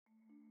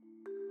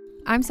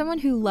I'm someone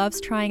who loves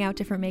trying out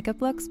different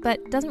makeup looks,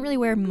 but doesn't really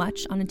wear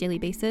much on a daily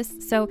basis,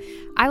 so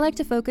I like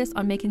to focus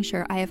on making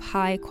sure I have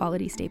high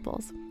quality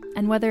staples.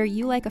 And whether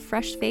you like a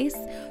fresh face,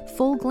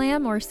 full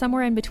glam, or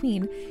somewhere in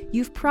between,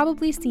 you've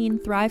probably seen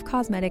Thrive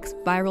Causemetics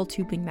Viral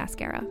Tubing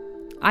Mascara.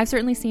 I've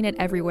certainly seen it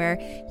everywhere.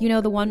 You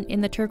know, the one in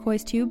the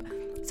turquoise tube?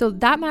 So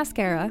that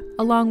mascara,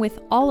 along with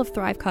all of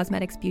Thrive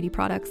Causemetics beauty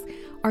products,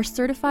 are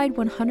certified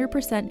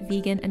 100%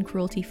 vegan and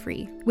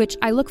cruelty-free, which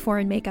I look for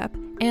in makeup,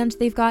 and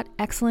they've got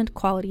excellent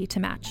quality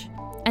to match.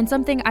 And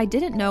something I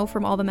didn't know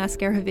from all the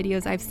mascara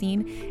videos I've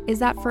seen is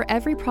that for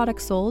every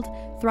product sold,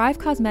 Thrive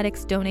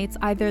Causemetics donates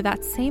either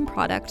that same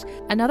product,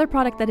 another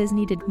product that is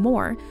needed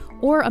more,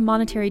 or a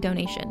monetary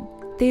donation.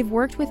 They've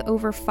worked with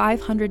over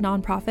 500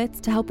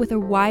 nonprofits to help with a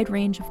wide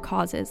range of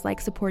causes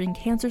like supporting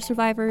cancer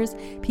survivors,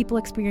 people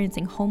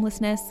experiencing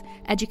homelessness,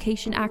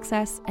 education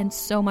access, and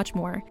so much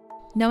more.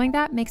 Knowing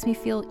that makes me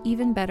feel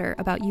even better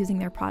about using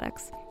their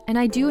products. And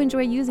I do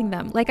enjoy using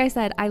them. Like I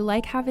said, I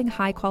like having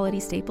high quality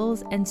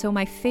staples, and so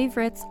my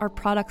favorites are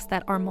products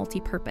that are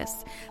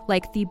multi-purpose,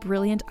 like the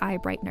Brilliant Eye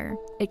Brightener.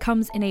 It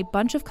comes in a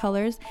bunch of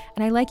colors,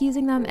 and I like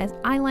using them as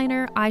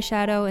eyeliner,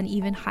 eyeshadow, and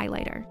even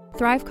highlighter.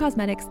 Thrive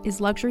Causemetics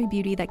is luxury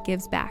beauty that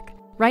gives back.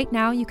 Right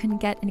now, you can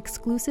get an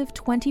exclusive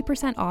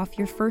 20% off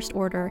your first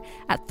order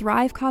at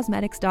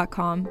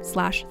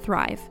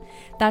thrivecausemetics.com/thrive.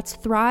 That's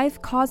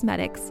Thrive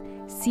Causemetics,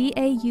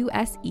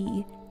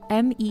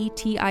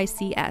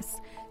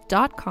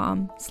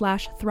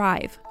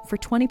 CAUSEMETICS.com/thrive for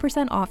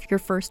 20% off your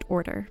first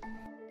order.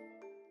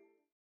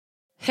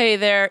 Hey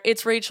there,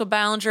 it's Rachel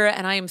Ballinger,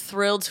 and I am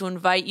thrilled to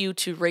invite you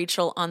to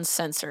Rachel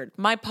Uncensored,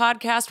 my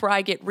podcast where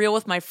I get real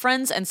with my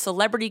friends and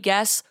celebrity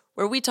guests,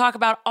 where we talk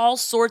about all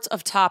sorts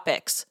of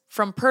topics.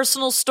 From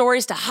personal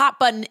stories to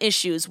hot-button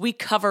issues, we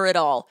cover it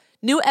all.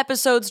 New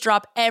episodes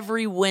drop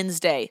every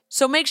Wednesday,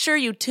 so make sure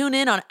you tune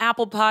in on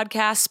Apple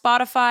Podcasts,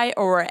 Spotify,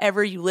 or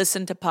wherever you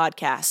listen to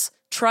podcasts.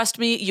 Trust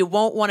me, you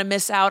won't want to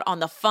miss out on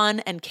the fun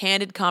and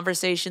candid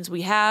conversations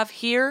we have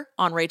here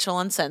on Rachel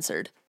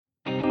Uncensored.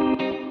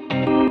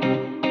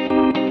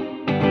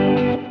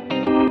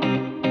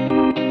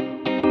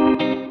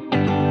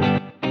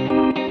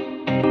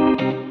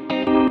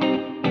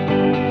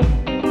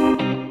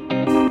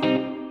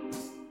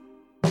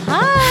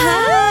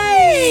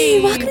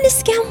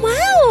 Scam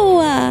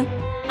Wow!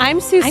 I'm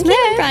Sue Smith. I'm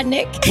Caitlin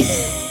Brodnick.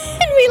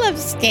 And we love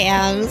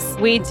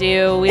scams. We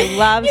do. We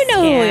love You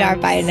know scams. who we are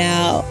by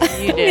now.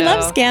 You do. We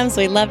love scams.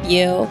 We love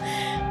you.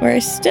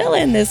 We're still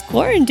in this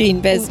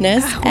quarantine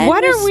business. And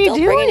what are we still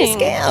doing? Bringing you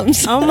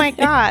scams. Oh my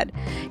God.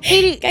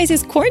 Katie. Guys,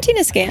 is quarantine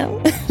a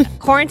scam?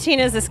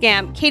 Quarantine is a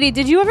scam. Katie,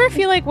 did you ever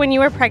feel like when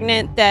you were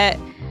pregnant that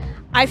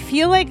I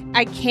feel like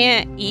I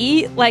can't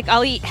eat? Like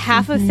I'll eat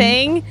half a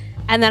thing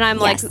and then I'm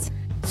like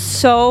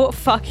so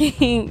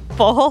fucking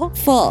full.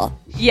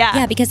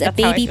 Yeah, because a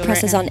baby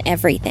presses on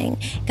everything.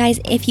 Guys,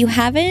 if you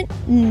haven't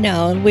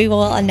known, we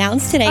will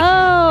announce today.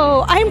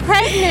 Oh, I'm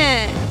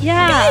pregnant.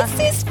 Yeah. Guys,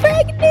 she's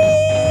pregnant.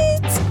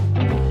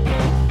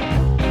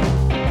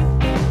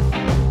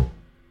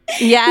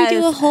 Yes. We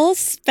do a whole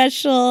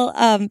special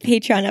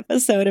Patreon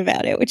episode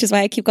about it, which is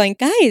why I keep going,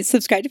 guys,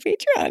 subscribe to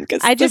Patreon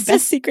because the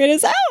best secret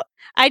is out.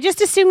 I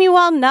just assume you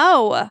all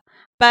know,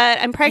 but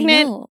I'm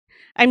pregnant.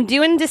 I'm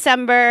due in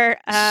December.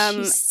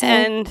 She's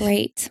so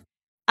great.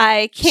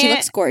 I can't. She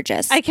looks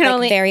gorgeous. I can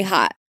only very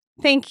hot.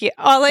 Thank you.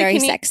 Very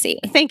sexy.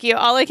 Thank you.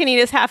 All I can eat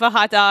is half a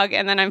hot dog,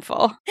 and then I'm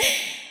full.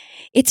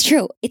 It's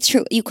true. It's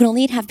true. You can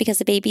only eat half because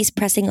the baby's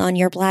pressing on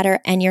your bladder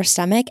and your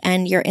stomach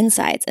and your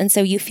insides, and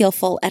so you feel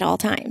full at all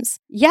times.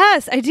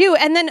 Yes, I do.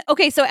 And then,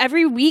 okay, so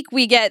every week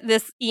we get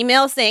this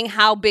email saying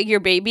how big your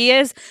baby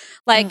is,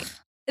 like. Ugh.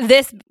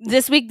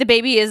 This week the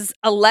baby is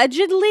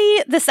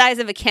allegedly the size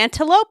of a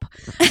cantaloupe.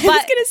 I was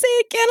gonna say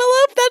a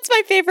cantaloupe. That's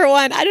my favorite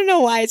one. I don't know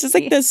why. It's just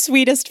like the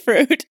sweetest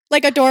fruit,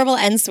 like adorable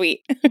and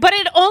sweet. But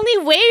it only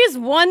weighs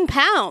 1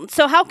 pound.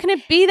 So how can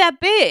it be that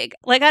big?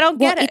 Like I don't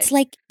get it.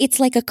 It's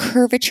like a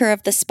curvature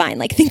of the spine.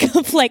 Like think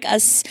of like a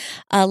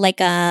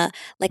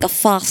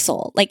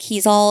fossil. Like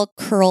he's all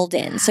curled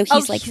in. So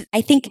he's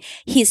I think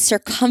his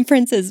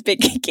circumference is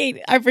big. Kate,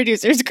 our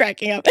producer's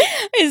cracking up.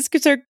 His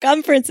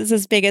circumference is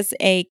as big as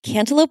a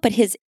cantaloupe, but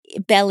his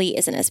belly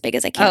isn't as big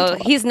as a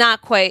cantaloupe. Oh, he's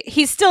not quite.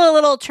 He's still a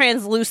little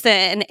translucent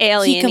and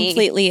alien-y. He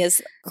completely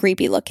is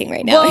creepy looking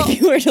right now if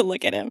you were to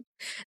look at him.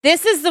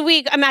 This is the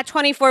week. I'm at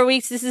 24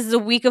 weeks. This is the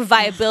week of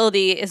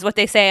viability is what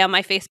they say on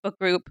my Facebook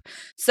group.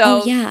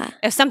 So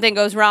if something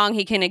goes wrong,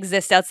 he can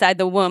exist outside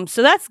the womb.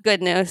 So that's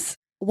good news.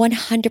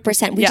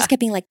 100%. We just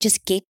kept being like,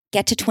 just get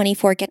to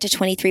 24, get to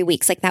 23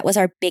 weeks. Like that was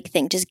our big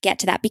thing. Just get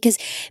to that because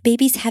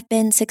babies have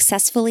been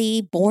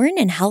successfully born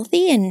and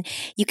healthy and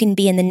you can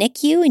be in the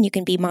NICU and you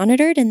can be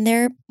monitored and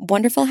they're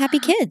wonderful, happy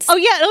kids. Oh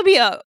yeah, it'll be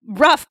a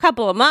rough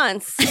couple of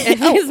months.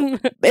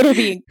 It'll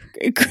be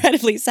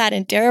incredibly sad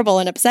and terrible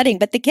and upsetting,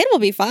 but the kid will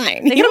be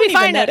fine. The kid will be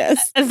fine.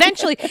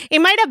 Eventually, it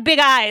might have big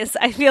eyes.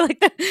 I feel like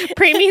the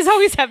preemies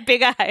always have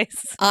big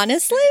eyes.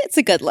 Honestly, it's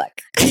a good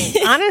look.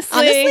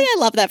 Honestly, I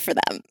love that for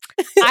them.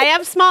 I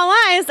have small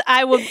eyes.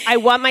 I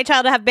want my my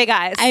child to have big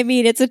eyes. I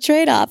mean, it's a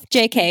trade-off.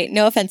 JK,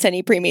 no offense to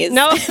any preemies.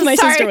 No, my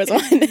sorry. sister was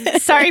one.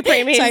 Sorry,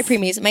 preemies. Sorry,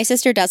 preemies. My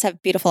sister does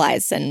have beautiful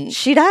eyes, and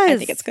she does. I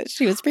think it's because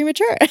she was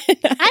premature.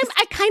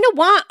 I kind of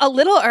want a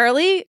little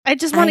early. I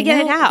just want to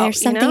get it out.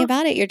 There's something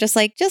about it. You're just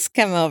like, just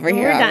come over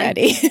here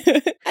already.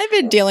 I've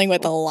been dealing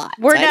with a lot.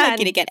 We're done. done. I'd like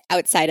you to get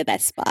outside of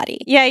that spotty.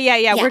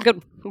 Yeah. We're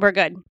good. We're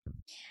good.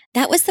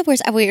 That was the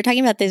worst. We were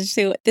talking about this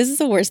too. This is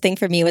the worst thing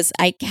for me was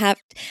I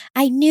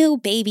knew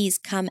babies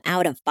come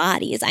out of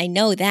bodies. I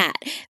know that.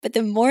 But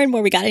the more and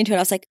more we got into it, I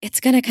was like,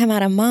 it's going to come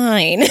out of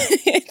mine.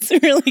 It's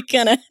really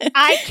going to. And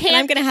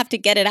I'm going to have to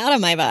get it out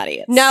of my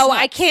body.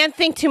 I can't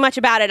think too much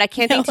about it. I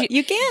can't think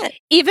you can't.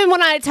 Even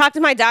when I talk to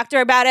my doctor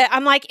about it,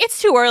 I'm like,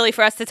 it's too early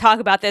for us to talk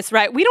about this,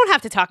 right? We don't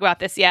have to talk about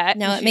this yet.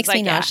 No, it makes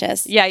me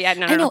nauseous. No. I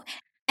know.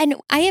 And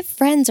I have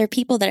friends or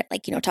people that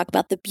like, talk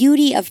about the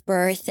beauty of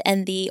birth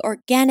and the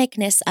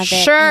organicness of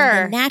it. Sure.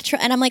 And the natural.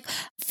 And I'm like,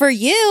 for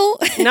you.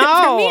 No.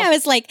 For me, I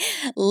was like,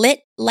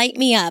 light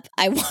me up.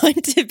 I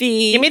want to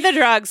be. Give me the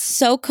drugs.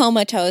 So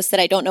comatose that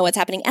I don't know what's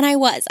happening. And I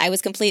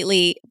was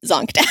completely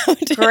zonked out.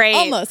 Great.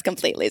 Almost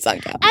completely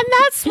zonked out. And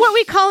that's what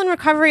we call in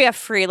recovery a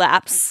free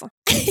lapse.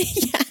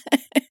 Yeah.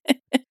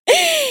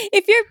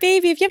 If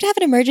you have to have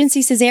an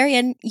emergency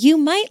cesarean, you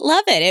might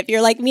love it. If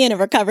you're like me and a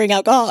recovering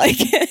alcoholic,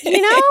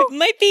 it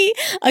might be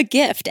a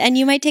gift, and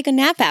you might take a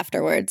nap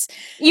afterwards.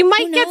 You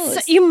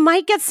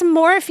might get some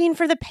morphine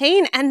for the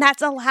pain, and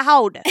that's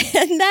allowed.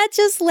 And that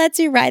just lets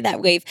you ride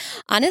that wave.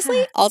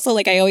 Honestly, also,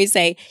 like I always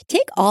say,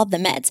 take all the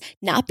meds,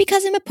 not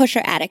because I'm a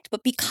pusher addict,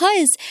 but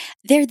because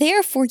they're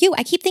there for you.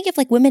 I keep thinking of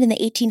like women in the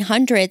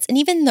 1800s and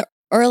even the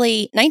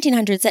early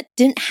 1900s that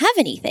didn't have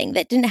anything,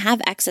 that didn't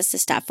have access to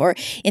stuff, or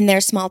in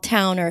their small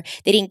town, or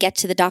they didn't get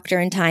to the doctor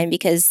in time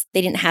because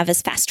they didn't have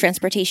as fast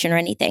transportation or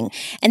anything.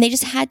 And they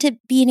just had to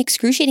be in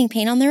excruciating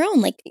pain on their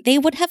own. Like they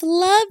would have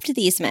loved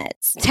these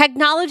meds.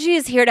 Technology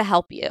is here to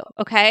help you.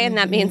 Okay. And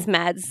that means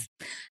meds.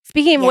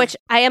 Speaking of which,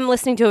 I am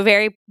listening to a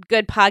very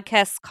good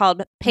podcast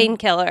called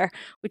Painkiller,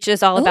 which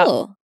is all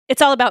about,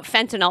 it's all about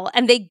fentanyl.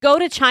 And they go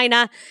to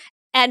China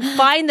and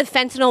find the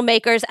fentanyl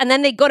makers. And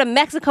then they go to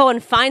Mexico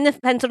and find the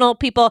fentanyl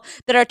people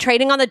that are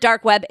trading on the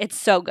dark web. It's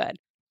so good.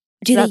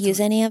 Do they use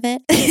any of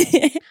it?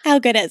 How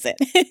good is it?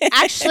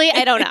 Actually,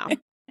 I don't know.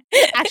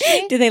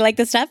 Do they like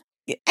the stuff?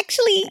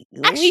 Actually,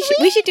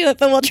 we should do it,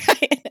 but we'll try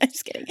it. I'm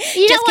just kidding.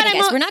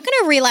 We're not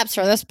going to relapse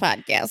for this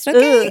podcast,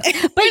 okay?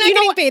 But we're not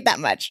getting paid that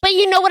much. But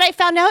you know what I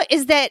found out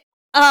is that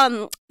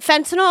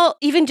fentanyl,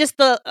 even just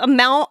the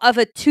amount of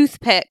a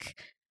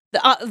toothpick,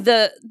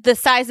 the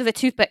size of a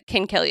toothpick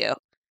can kill you.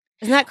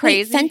 Isn't that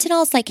crazy? Wait,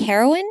 fentanyl is like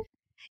heroin?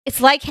 It's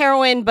like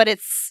heroin, but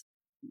it's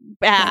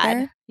bad.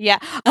 Better? Yeah.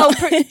 Oh,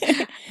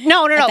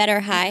 no. A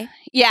better high?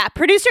 Yeah.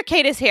 Producer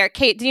Kate is here.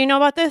 Kate, do you know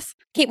about this?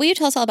 Kate, will you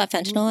tell us all about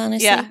fentanyl,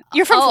 honestly? Yeah.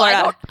 You're from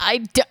Florida.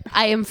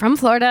 I am from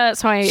Florida,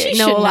 so I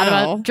know a lot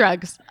about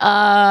drugs. No,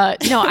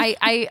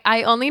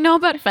 I only know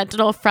about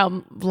fentanyl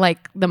from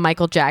like the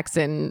Michael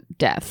Jackson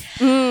death.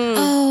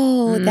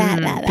 Oh,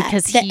 that.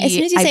 Because as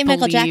soon as you say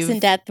Michael Jackson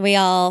death,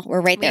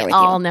 we're right there with you.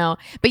 All know.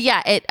 But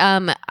yeah,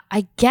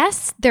 I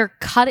guess they're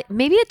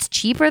maybe it's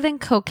cheaper than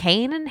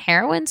cocaine and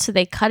heroin, so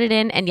they cut it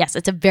in. And yes,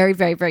 it's a very,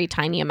 very, very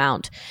tiny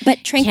amount.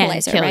 But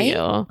tranquilizer, kill right?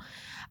 You.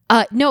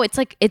 No,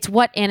 it's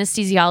what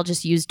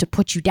anesthesiologists use to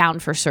put you down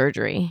for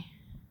surgery.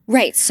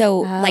 Right.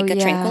 So a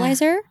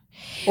tranquilizer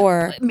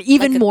or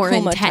even like more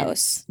comatose.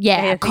 Intense.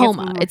 Yeah,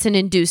 coma. It's an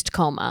induced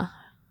coma.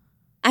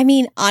 I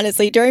mean,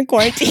 honestly, during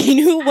quarantine,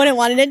 who wouldn't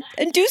want an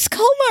induced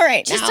coma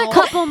right now? Just a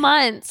couple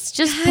months.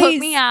 Just put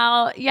me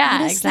out. Yeah,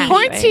 honestly. exactly.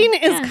 Quarantine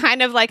is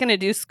kind of like an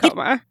induced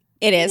coma.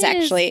 It is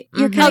actually.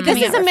 You're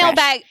this is a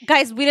mailbag.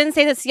 Guys, we didn't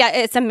say this yet.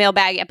 It's a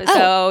mailbag episode.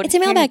 Oh, it's a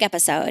mailbag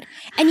episode.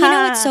 And you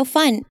know what's so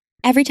fun?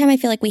 Every time I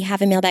feel like we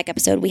have a mailbag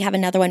episode, we have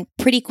another one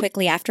pretty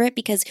quickly after it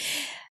because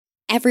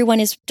everyone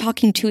is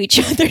talking to each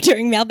other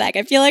during mailbag.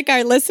 I feel like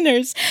our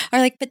listeners are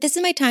like, but this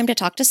is my time to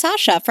talk to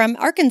Sasha from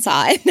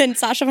Arkansas. And then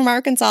Sasha from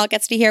Arkansas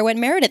gets to hear what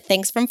Meredith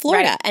thinks from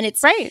Florida. Right. And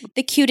it's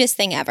the cutest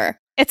thing ever.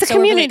 It's a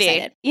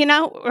community.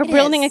 We're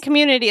building a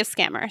community of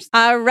scammers.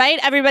 All right,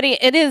 everybody.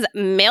 It is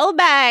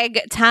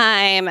mailbag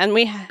time. And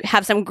we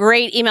have some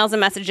great emails and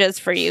messages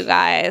for you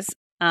guys.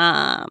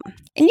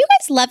 And you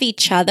guys love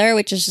each other,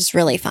 which is just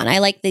really fun. I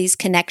like these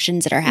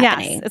connections that are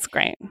happening. Yes, it's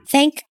great.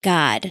 Thank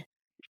God.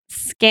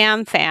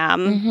 Scam fam.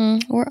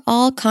 Mm-hmm. We're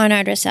all con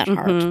artists at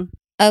heart.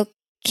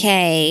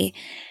 Okay.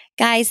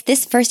 Guys,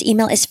 this first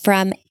email is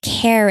from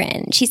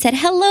Karen. She said,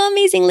 hello,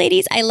 amazing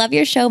ladies. I love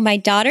your show. My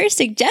daughter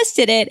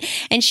suggested it,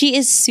 and she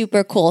is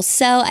super cool.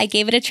 So I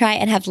gave it a try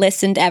and have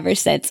listened ever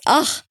since.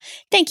 Oh,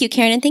 thank you,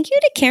 Karen. And thank you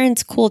to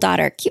Karen's cool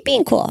daughter. Keep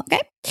being cool,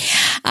 okay?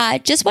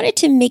 Just wanted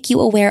to make you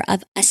aware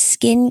of a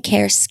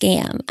skincare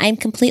scam. I'm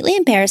completely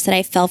embarrassed that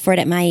I fell for it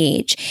at my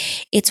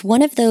age. It's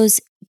one of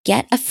those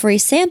get a free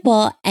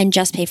sample and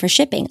just pay for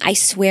shipping. I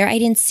swear I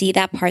didn't see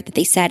that part that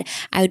they said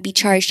I would be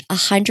charged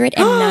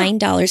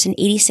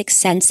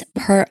 $109.86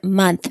 per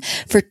month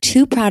for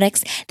 2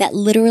 products that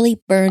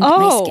literally burned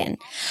my skin.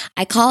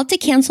 I called to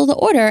cancel the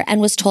order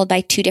and was told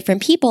by 2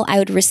 different people I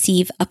would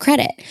receive a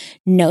credit.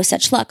 No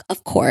such luck,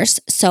 of course,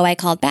 so I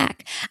called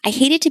back. I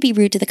hated to be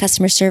rude to the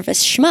customer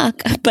service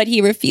schmuck, but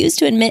he refused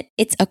to admit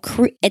it's a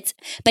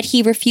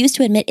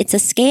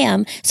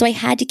scam, so I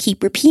had to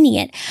keep repeating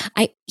it.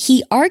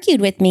 He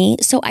argued with me,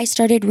 so I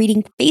started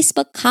reading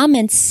Facebook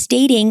comments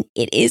stating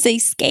it is a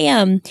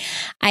scam.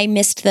 I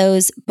missed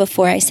those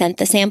before I sent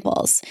the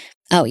samples.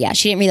 Oh yeah,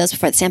 she didn't read those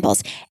before the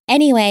samples.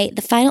 Anyway,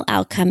 the final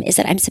outcome is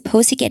that I'm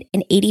supposed to get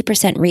an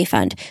 80%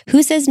 refund.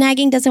 Who says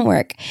nagging doesn't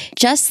work?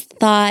 Just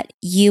thought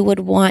you would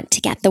want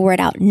to get the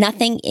word out.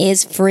 Nothing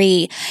is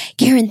free.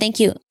 Karen, thank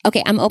you.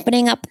 Okay, I'm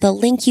opening up the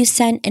link you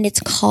sent and it's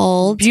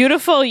called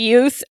Beautiful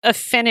Youth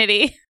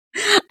Affinity.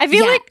 I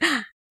feel like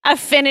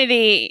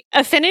affinity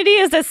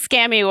is a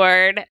scammy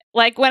word.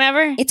 Like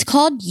whenever it's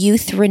called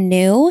Youth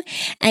Renew,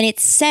 and it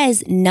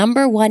says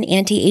 #1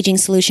 anti-aging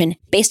solution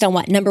based on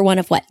what? Number one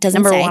of what?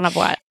 Doesn't say. Number 1 of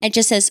what? It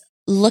just says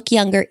look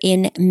younger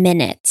in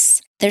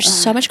minutes. There's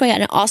so much going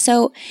on, and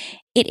also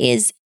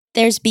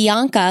there's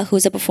Bianca,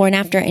 who's a before and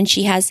after, and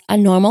she has a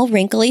normal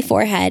wrinkly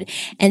forehead,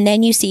 and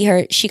then you see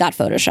her, she got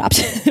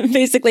photoshopped.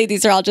 Basically,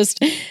 these are all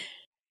just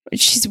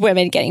she's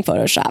women getting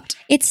photoshopped.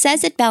 It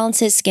says it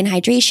balances skin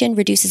hydration,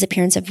 reduces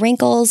appearance of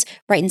wrinkles,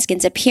 brightens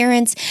skin's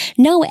appearance.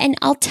 No, and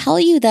I'll tell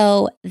you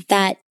though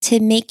that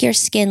to make your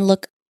skin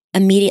look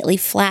immediately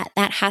flat,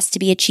 that has to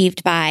be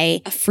achieved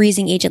by a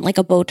freezing agent like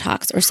a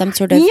Botox or some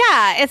sort of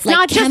it's like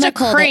not just a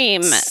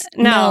cream.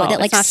 That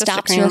like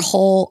stops your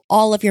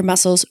all of your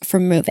muscles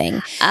from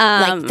moving,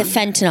 like the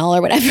fentanyl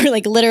or whatever.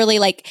 Like literally,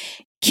 like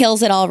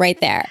kills it all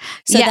right there.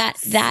 So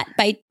that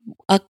by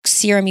a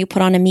serum you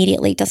put on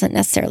immediately doesn't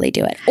necessarily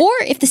do it. Or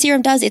if the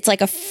serum does, it's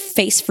like a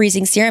face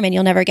freezing serum and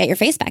you'll never get your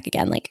face back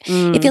again. Like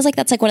it feels like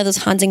that's like one of those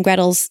Hans and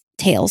Gretel's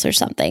tales or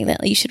something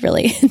that you should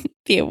really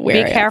be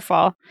aware of. Be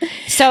careful.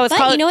 So it's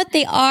called, you know what?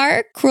 They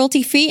are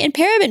cruelty free and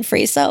paraben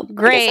free. So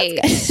great.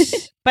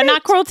 But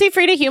not cruelty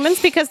free to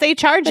humans because they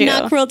charge you.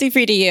 Not cruelty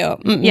free to you.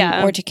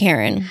 Or to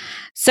Karen.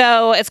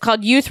 So it's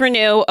called Youth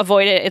Renew.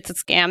 Avoid it. It's a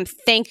scam.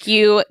 Thank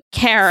you,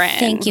 Karen.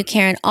 Thank you,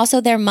 Karen. Also,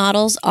 their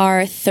models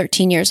are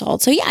 13 years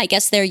old. So yeah, I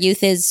guess their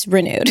youth is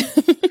renewed.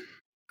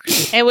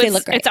 They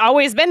look great. It's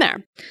always been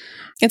there.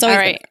 It's always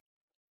been there.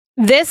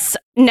 This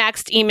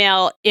next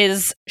email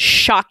is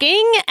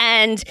shocking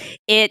and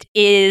it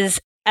is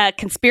a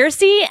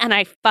conspiracy and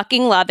I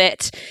fucking love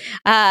it.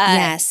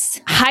 Yes.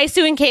 Hi,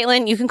 Sue and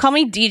Caitlin. You can call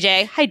me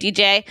DJ. Hi,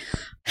 DJ.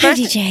 Hi,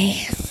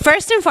 DJ.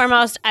 First and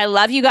foremost, I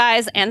love you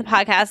guys and the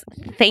podcast.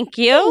 Thank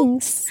you.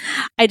 Thanks.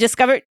 I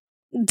discovered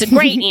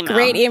great email.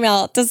 Great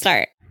email to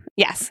start.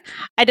 Yes.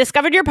 I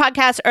discovered your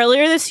podcast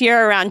earlier this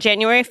year around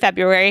January,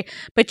 February,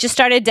 but just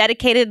started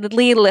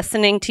dedicatedly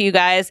listening to you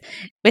guys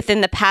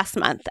within the past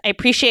month. I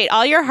appreciate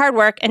all your hard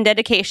work and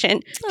dedication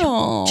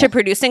to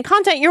producing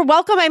content. You're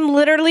welcome. I'm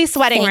literally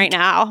sweating right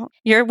now.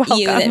 You're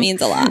welcome. That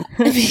means a lot.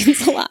 It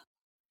means a lot.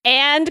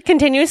 And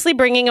continuously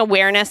bringing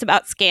awareness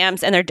about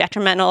scams and their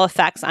detrimental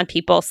effects on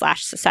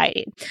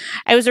people/society.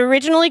 I was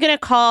originally going to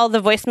call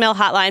the voicemail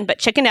hotline, but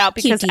chickened out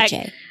because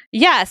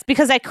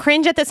because I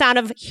cringe at the sound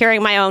of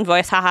hearing my own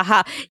voice. Ha ha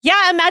ha.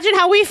 Yeah, imagine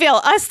how we feel.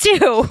 Us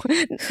too.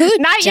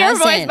 Not your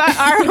voice, but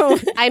our own.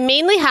 I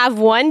mainly have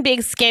one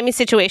big scammy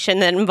situation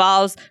that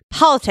involves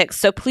politics,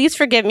 so please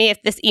forgive me if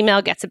this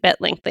email gets a bit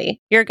lengthy.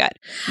 You're good.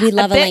 We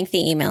love a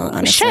lengthy email,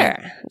 honestly. Sure.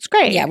 It's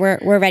great. Yeah,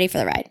 we're ready for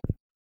the ride.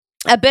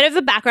 A bit of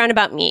a background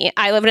about me.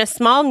 I live in a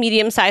small,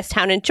 medium-sized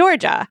town in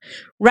Georgia,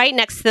 right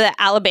next to the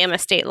Alabama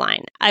state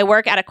line. I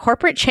work at a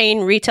corporate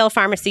chain retail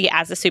pharmacy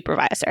as a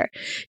supervisor.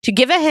 To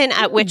give a hint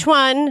at which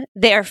one,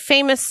 they are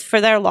famous for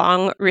their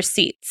long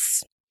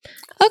receipts.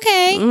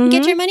 Okay.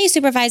 Get your money,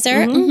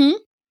 supervisor.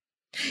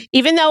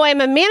 Even though I'm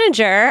a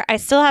manager, I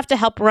still have to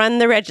help run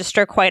the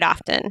register quite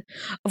often.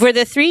 Over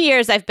the 3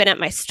 years I've been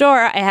at my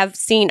store, I have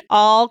seen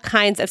all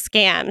kinds of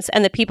scams,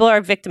 and the people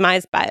are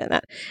victimized by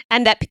them.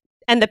 And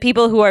the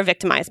people who are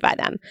victimized by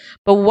them.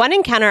 But one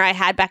encounter I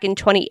had back in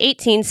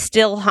 2018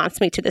 still haunts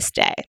me to this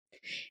day.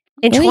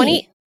 In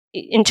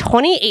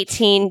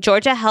 2018,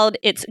 Georgia held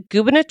its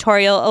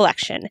gubernatorial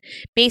election,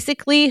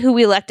 basically who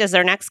we elect as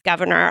their next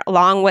governor,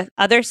 along with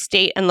other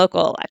state and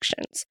local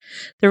elections.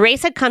 The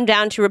race had come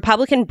down to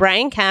Republican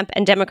Brian Kemp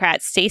and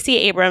Democrat Stacey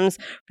Abrams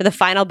for the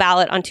final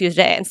ballot on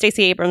Tuesday. And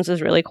Stacey Abrams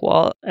is really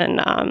cool.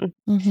 And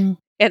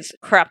it's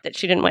corrupt that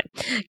she didn't win.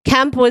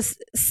 Kemp was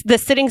the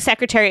sitting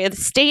secretary of the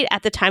state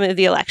at the time of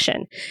the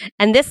election.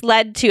 And this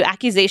led to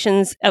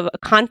accusations of a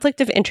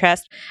conflict of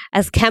interest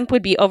as Kemp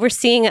would be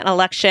overseeing an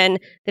election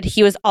that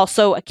he was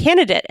also a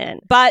candidate in.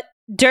 But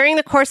during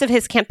the course of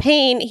his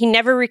campaign, he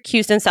never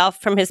recused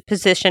himself from his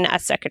position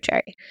as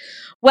secretary.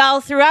 Well,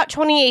 throughout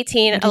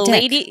 2018, a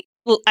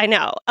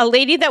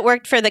lady that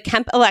worked for the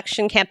Kemp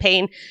election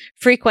campaign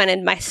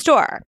frequented my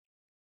store.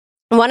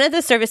 One of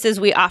the services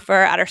we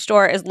offer at our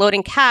store is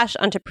loading cash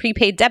onto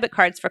prepaid debit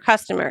cards for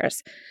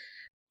customers.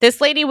 This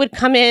lady would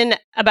come in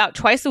about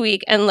twice a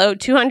week and load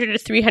 $200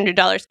 to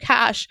 $300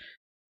 cash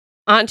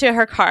onto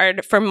her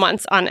card for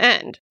months on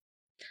end.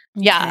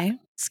 Okay. Yeah,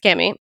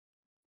 scammy.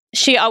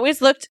 She always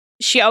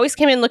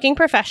came in looking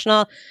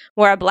professional,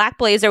 wore a black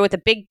blazer with a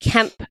big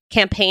Kemp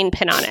campaign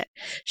pin on it.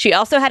 She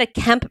also had a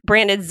Kemp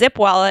branded zip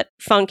wallet,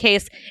 phone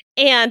case,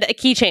 and a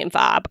keychain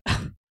fob.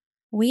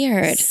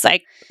 Weird.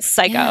 Psycho.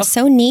 Yeah,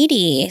 so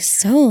needy.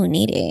 So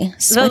needy.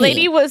 Sweaty. The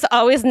lady was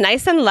always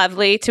nice and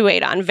lovely to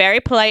wait on, very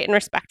polite and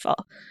respectful.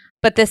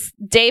 But this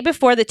day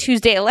before the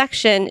Tuesday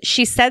election,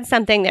 she said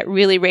something that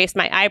really raised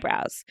my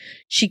eyebrows.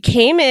 She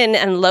came in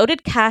and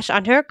loaded cash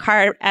onto her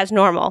card as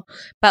normal.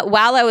 But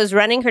while I was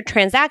running her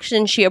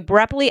transaction, she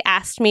abruptly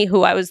asked me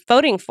who I was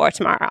voting for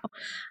tomorrow.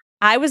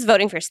 I was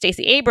voting for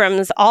Stacey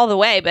Abrams all the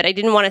way, but I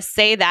didn't want to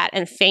say that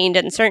and feigned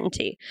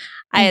uncertainty.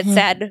 I had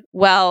said,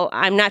 well,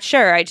 I'm not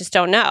sure. I just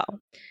don't know.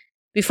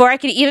 Before I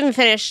could even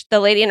finish, the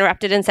lady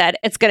interrupted and said,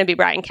 it's going to be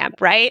Brian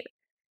Kemp, right?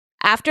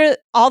 After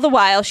all the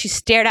while, she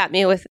stared at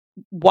me with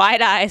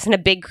wide eyes and a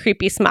big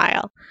creepy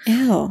smile.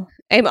 Ew.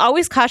 I'm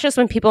always cautious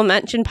when people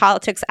mention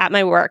politics at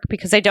my work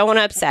because I don't want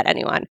to upset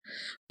anyone.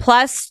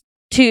 Plus,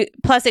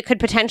 it could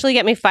potentially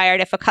get me fired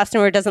if a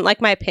customer doesn't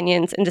like my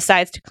opinions and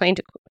decides to claim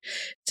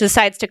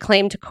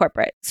to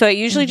corporate. So I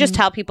usually just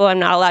tell people I'm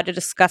not allowed to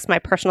discuss my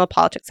personal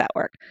politics at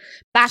work.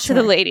 Back to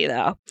the lady,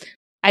 though.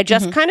 I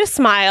just kind of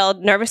smiled,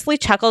 nervously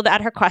chuckled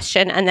at her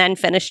question, and then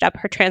finished up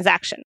her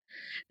transaction.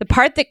 The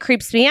part that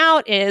creeps me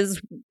out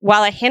is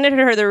while I handed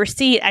her the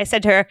receipt, I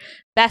said to her,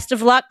 best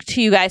of luck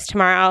to you guys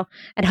tomorrow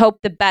and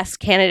hope the best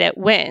candidate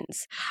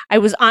wins. I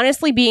was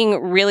honestly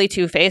being really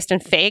two-faced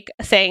and fake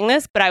saying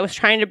this, but I was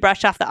trying to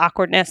brush off the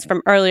awkwardness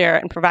from earlier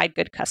and provide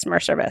good customer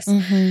service.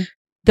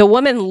 The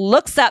woman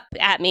looks up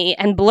at me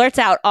and blurts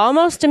out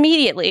almost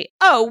immediately,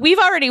 oh, we've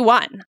already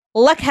won.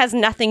 Luck has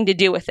nothing to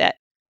do with it.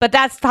 But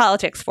that's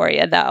politics for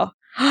you, though.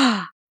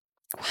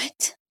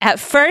 What? At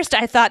first,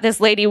 I thought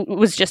this lady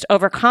was just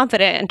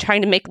overconfident and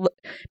trying to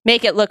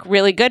make it look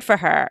really good for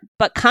her.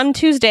 But come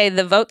Tuesday,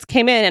 the votes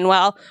came in, and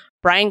well,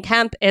 Brian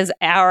Kemp is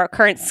our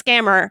current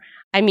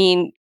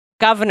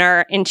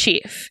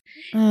governor-in-chief.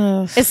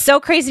 It's so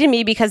crazy to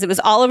me because it was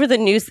all over the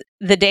news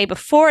the day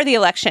before the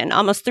election.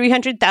 Almost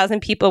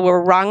 300,000 people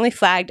were wrongly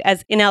flagged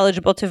as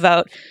ineligible to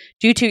vote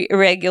due to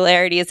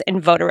irregularities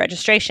in voter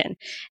registration.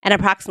 And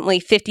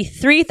approximately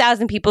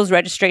 53,000 people's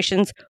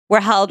registrations were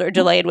held or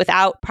delayed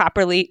without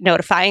properly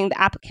notifying the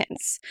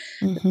applicants.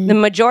 The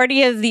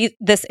majority of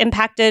this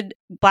impacted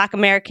Black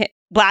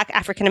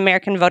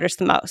African-American voters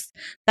the most,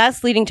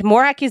 thus leading to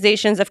more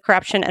accusations of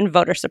corruption and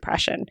voter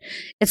suppression.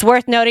 It's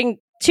worth noting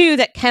too,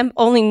 that Kemp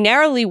only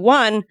narrowly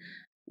won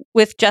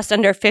with just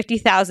under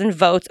 50,000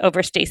 votes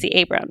over Stacey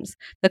Abrams,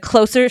 the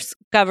closest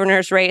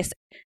governor's race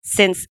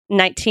since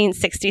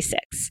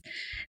 1966.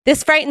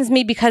 This frightens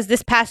me because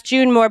this past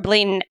June, more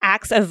blatant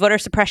acts of voter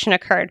suppression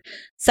occurred,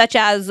 such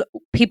as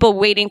people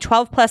waiting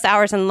 12 plus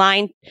hours in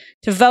line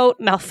to vote,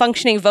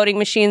 malfunctioning voting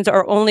machines,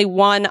 or only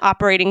one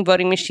operating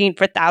voting machine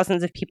for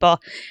thousands of people,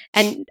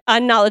 and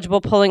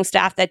unknowledgeable polling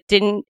staff that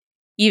didn't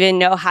even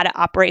know how to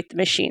operate the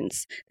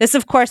machines. This,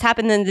 of course,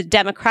 happened in the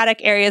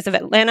Democratic areas of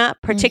Atlanta,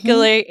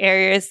 particularly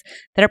areas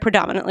that are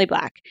predominantly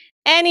Black.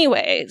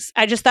 Anyways,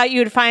 I just thought you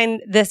would find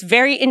this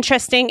very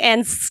interesting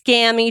and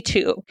scammy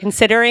too,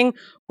 considering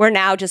we're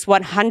now just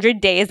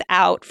 100 days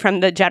out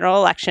from the general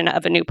election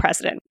of a new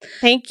president.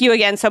 Thank you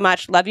again so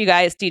much. Love you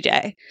guys,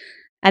 DJ.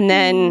 And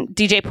then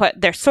DJ put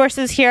their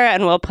sources here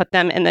and we'll put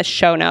them in the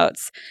show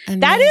notes.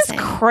 Amazing. That is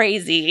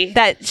crazy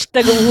that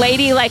the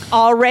lady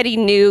already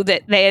knew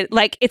that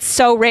it's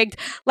so rigged.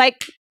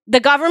 The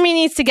government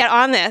needs to get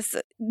on this.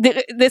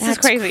 This is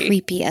crazy.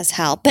 Creepy as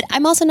hell. But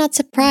I'm also not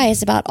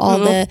surprised about all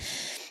the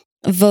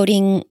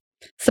voting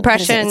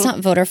suppression. It's not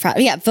voter fraud.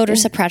 Yeah, voter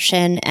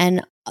suppression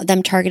and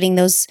them targeting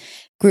those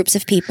groups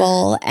of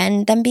people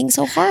and them being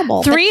so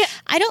horrible.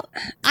 I want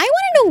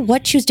to know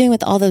what she was doing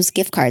with all those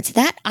gift cards.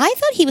 That I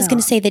thought he was going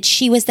to say that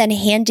she was then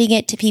handing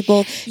it to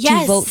people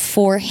to vote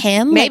for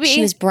him. Maybe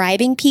she was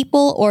bribing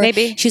people, or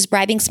she was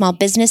bribing small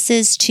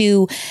businesses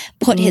to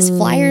put his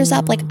flyers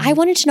up. I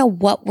wanted to know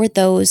what were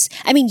those.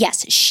 I mean,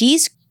 yes,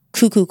 she's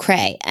cuckoo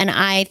cray, and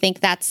I think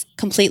that's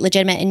complete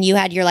legitimate. And you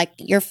had your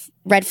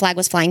red flag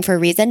was flying for a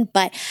reason,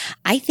 but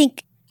I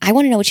think I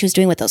want to know what she was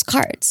doing with those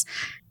cards.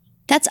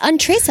 That's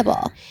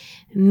untraceable.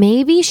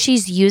 Maybe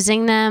she's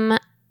using them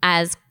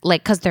as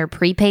because they're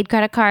prepaid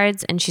credit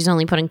cards and she's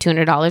only putting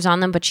 $200 on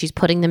them, but she's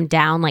putting them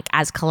down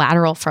as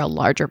collateral for a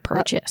larger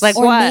purchase.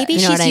 Or maybe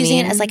she's using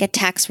it as a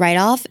tax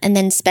write-off and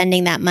then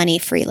spending that money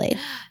freely.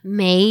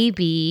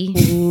 Maybe.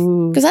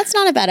 Because that's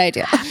not a bad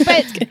idea.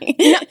 But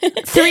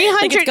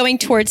 300 it's going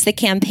towards the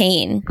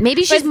campaign.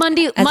 Maybe she's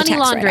money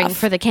laundering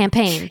for the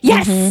campaign.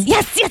 Yes,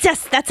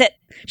 yes. That's it.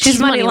 She's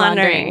money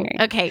laundering.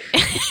 Okay.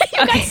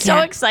 You got so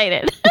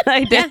excited.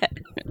 I did.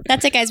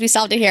 That's it, guys. We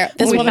solved it here.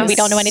 This woman we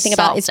don't know anything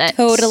about is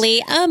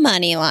totally a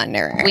money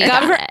launderer.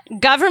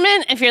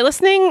 Government, if you're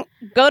listening,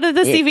 go to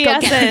the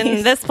CVS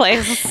in this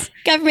place.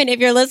 Government, if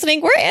you're listening,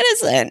 we're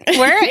innocent.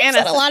 We're innocent.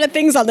 Said a lot of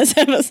things on this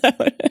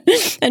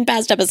episode and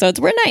past episodes.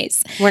 We're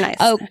nice.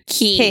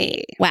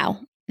 Okay.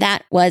 Wow.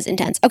 That was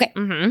intense. Okay.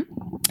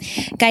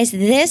 Guys,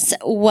 this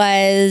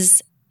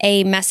was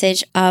a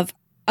message of,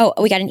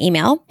 we got an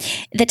email.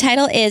 The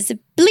title is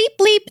Bleep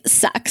Bleep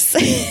Sucks.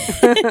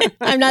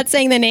 I'm not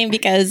saying the name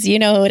because you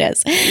know who it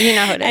is. You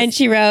know who it is. And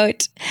she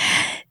wrote,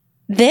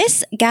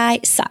 this guy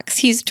sucks.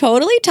 He's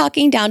totally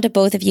talking down to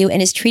both of you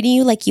and is treating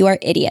you like you are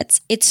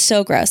idiots. It's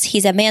so gross.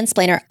 He's a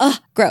mansplainer. Ugh,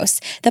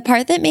 gross. The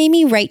part that made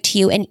me write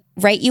you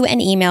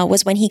an email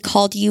was when he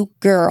called you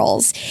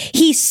girls.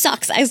 He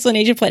sucks!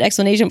 Exclamation point,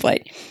 exclamation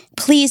point.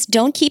 Please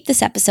don't keep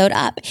this episode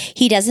up.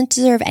 He doesn't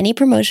deserve any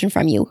promotion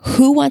from you.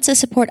 Who wants to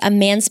support a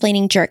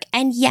mansplaining jerk?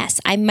 And yes,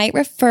 I might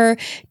refer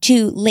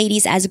to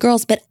ladies as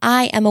girls, but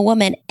I am a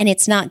woman and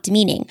it's not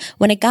demeaning.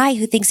 When a guy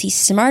who thinks he's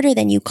smarter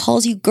than you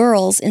calls you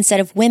girls instead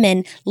of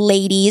women,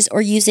 ladies,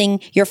 or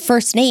using your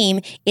first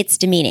name, it's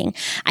demeaning.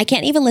 I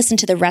can't even listen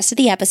to the rest of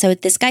the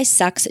episode. This guy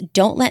sucks.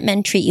 Don't let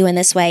men treat you in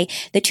this way.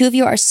 The two of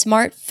you are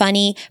smart,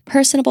 funny,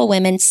 personable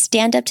women.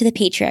 Stand up to the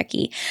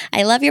patriarchy.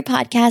 I love your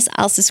podcast.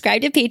 I'll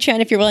subscribe to Patreon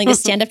if you're willing to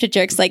stand up to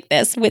jerks like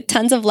this. With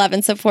tons of love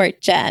and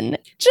support, Jen.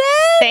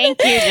 Thank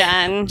you,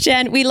 Jen.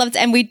 Jen, we loved,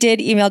 and we did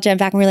email Jen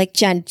back and we were like,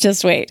 Jen,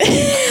 just wait.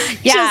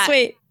 Just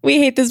wait. We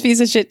hate this piece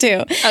of shit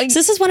too. So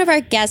this is one of our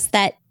guests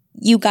that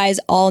you guys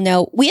all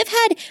know. We have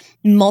had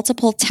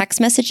multiple text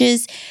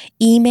messages,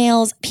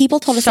 emails. People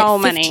told us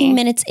that 15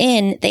 minutes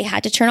in, they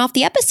had to turn off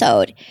the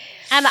episode.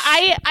 And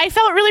I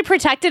felt really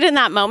protected in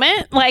that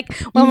moment. Like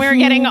when we were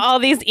getting all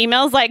these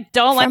emails, like,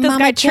 don't let this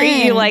guy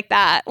treat you like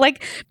that.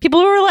 Like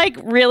people were like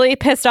really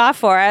pissed off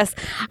for us.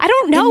 I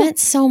don't know. It meant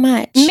so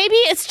much. Maybe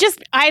it's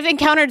just I've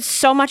encountered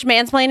so much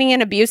mansplaining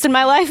and abuse in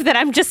my life that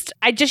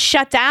I just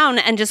shut down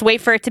and just wait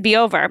for it to be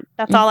over.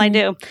 That's all I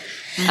do.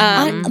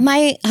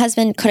 My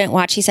husband couldn't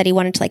watch. He said he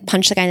wanted to like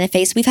punch the guy in the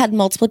face. We've had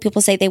multiple people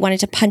say they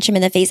wanted to punch him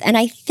in the face. And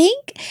I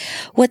think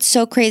what's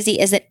so crazy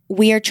is that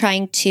we are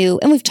trying to,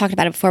 and we've talked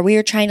about it before, we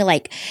were trying to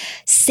like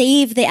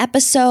save the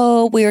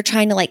episode. We were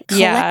trying to like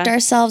collect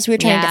ourselves. We were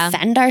trying to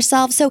defend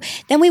ourselves. So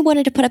then we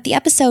wanted to put up the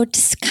episode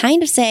to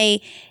kind of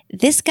say,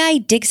 this guy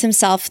digs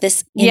himself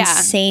this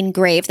insane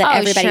grave that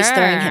everybody's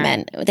throwing him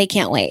in. They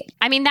can't wait.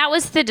 I mean, that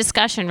was the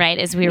discussion, right?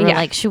 As we were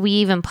like, should we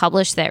even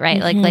publish that, right?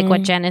 Like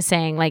what Jen is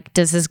saying, like,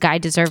 does this guy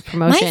deserve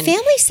promotion? My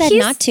family said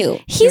not to.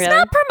 He's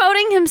not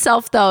promoting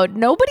himself, though.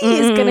 Nobody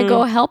is going to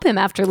go help him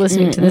after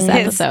listening to this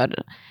episode.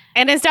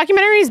 And his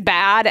documentary is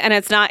bad, and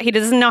it's not, he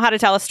doesn't know how to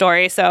tell a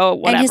story, so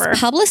whatever. And his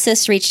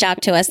publicist reached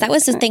out to us. That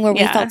was the thing where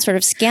we felt sort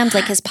of scammed.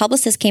 Like his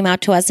publicist came out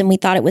to us and we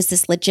thought it was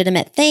this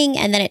legitimate thing,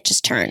 and then it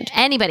just turned.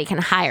 Anybody can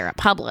hire a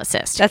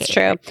publicist. That's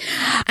true.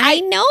 I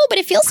know, but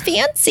it feels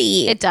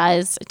fancy. It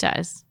does. It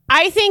does.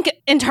 I think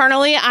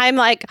internally, I'm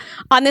like,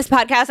 on this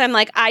podcast, I'm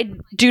like, I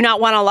do not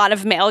want a lot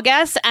of male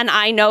guests, and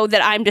I know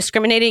that I'm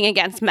discriminating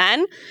against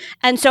men.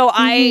 And so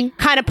I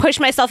kind of push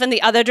myself in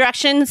the other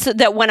direction so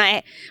that when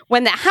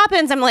that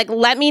happens, I'm like,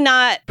 let me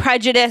not be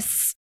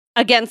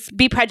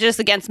prejudiced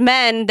against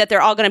men, that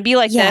they're all going to be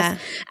like this.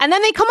 And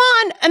then they come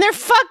on and they're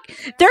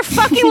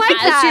fucking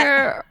like that. As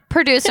your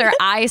producer,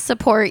 I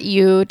support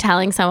you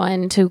telling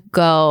someone to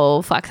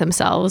go fuck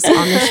themselves on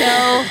the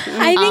show.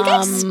 I think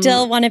I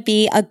still want to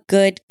be a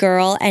good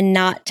girl and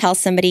not tell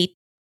somebody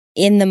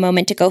in the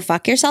moment to go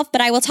fuck yourself,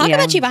 but I will talk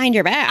about you behind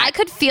your back. I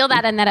could feel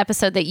that in that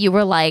episode, that you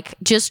were like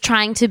just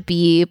trying to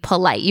be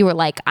polite. You were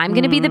like, I'm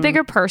going to be the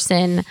bigger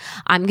person.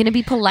 I'm going to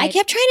be polite. I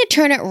kept trying to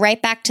turn it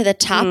right back to the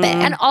topic.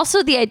 And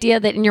also the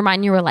idea that in your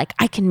mind you were like,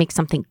 I can make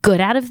something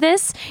good out of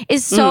this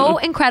is so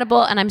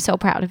incredible, and I'm so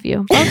proud of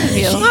you. Both of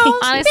you.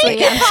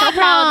 Honestly, I'm so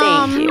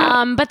proud. Thank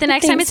you. But the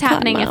next time it's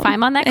happening, if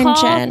I'm on that call,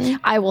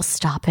 I will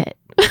stop it.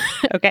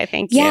 Okay,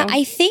 thank you. Yeah,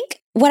 I think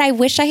what I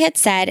wish I had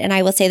said, and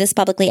I will say this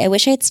publicly, I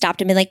wish I had stopped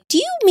and been like, do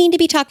you mean to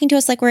be talking to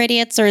us like we're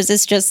idiots, or is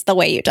this just the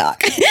way you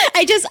talk?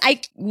 I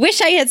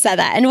wish I had said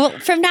that.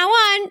 And from now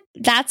on,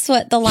 that's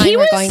what the line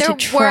we're going to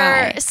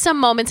try. There were some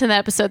moments in that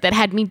episode that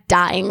had me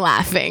dying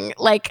laughing.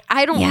 Like,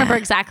 I don't remember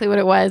exactly what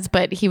it was,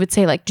 but he would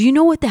say like, do you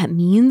know what that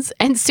means?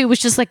 And Sue was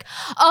just like,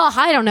 oh,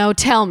 I don't know.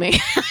 Tell me.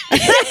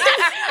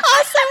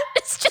 Awesome.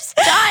 It's just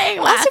dying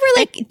laughing. Also,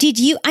 we're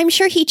like, I'm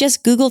sure he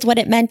just Googled what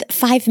it meant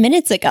 5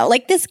 minutes ago.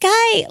 Like this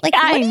guy, like,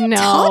 what are you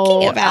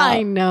talking about?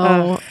 I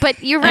know.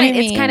 But you're right.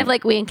 It's kind of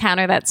like we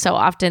encounter that so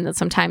often that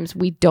sometimes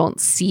we don't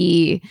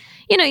see,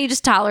 you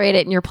just tolerate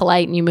it and you're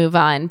polite and you move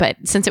on. But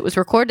since it was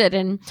recorded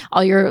and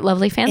all your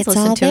lovely fans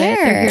listen to it,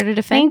 they're here to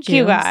defend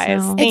you.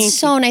 Guys. So. It's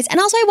so nice. And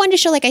also I wanted to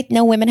show, like, I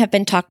know women have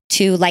been talked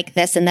to like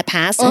this in the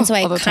past. And so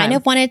I kind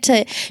of wanted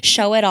to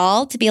show it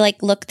all, to be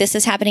like, look, this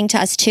is happening to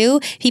us too.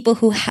 People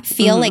who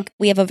feel like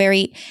we have a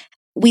very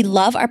we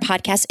love our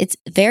podcast. It's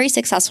very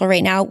successful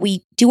right now.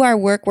 We do our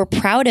work. We're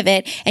proud of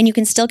it. And you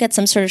can still get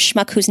some sort of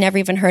schmuck who's never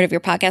even heard of your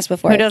podcast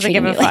before. Who doesn't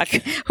give a fuck?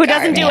 Who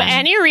doesn't do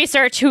any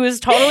research, who is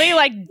totally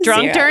like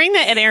drunk during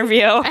the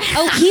interview.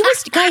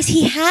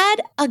 He had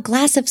a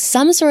glass of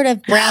some sort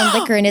of brown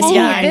liquor in his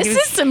hand. This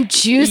is some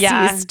juicy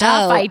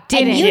stuff I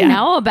didn't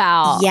know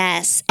about.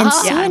 Yes. And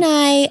Sue and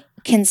I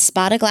can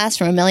spot a glass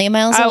from a million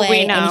miles away.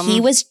 We know.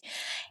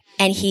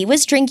 And he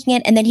was drinking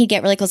it, and then he'd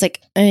get really close,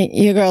 like, hey,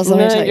 you girls, let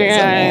me tell you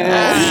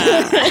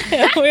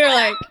something. We were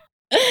like,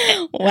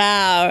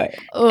 wow.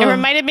 It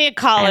reminded me of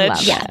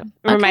college. It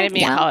reminded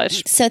me of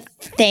college. So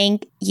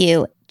thank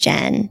you,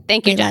 Jen.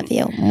 Thank you, Jen.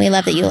 We love you. We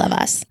love that you love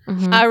us.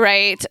 Mm-hmm. All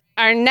right.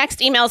 Our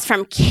next email is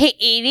from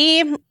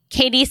Katie.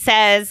 Katie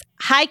says,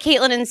 hi,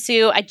 Caitlin and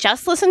Sue. I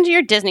just listened to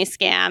your Disney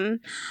scam.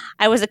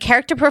 I was a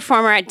character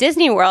performer at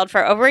Disney World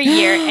for over a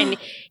year, and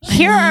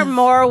here are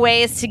more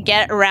ways to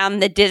get around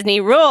the Disney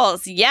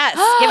rules. Yes,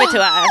 give it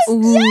to us.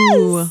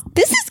 Yes,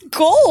 this is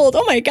gold.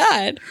 Oh my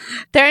God.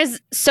 There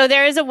is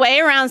a way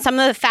around some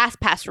of the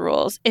Fast Pass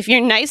rules. If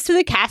you're nice to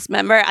the cast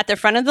member at the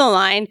front of the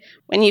line,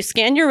 when you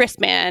scan your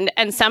wristband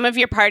and some of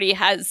your party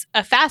has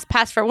a Fast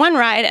Pass for one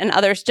ride and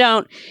others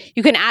don't,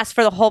 you can ask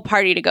for the whole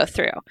party to go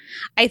through.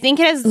 I think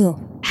it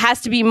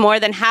has to be more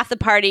than half the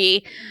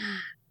party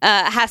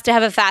has to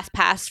have a Fast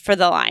Pass for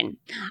the line.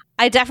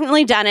 I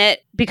definitely done it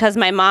because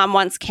my mom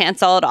once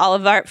canceled all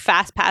of our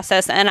Fast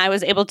Passes and I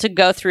was able to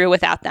go through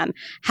without them.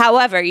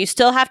 However, you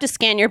still have to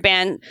scan your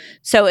band.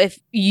 So if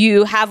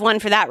you have one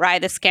for that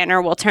ride, the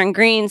scanner will turn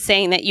green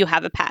saying that you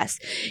have a pass.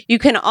 You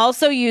can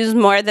also use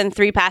more than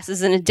 3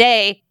 passes in a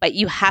day, but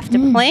you have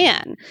to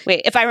plan.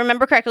 Wait, if I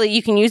remember correctly,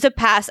 you can use a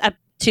pass up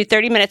to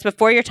 30 minutes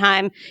before your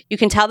time. You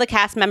can tell the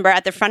cast member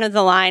at the front of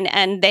the line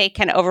and they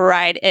can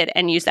override it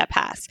and use that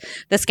pass.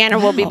 The scanner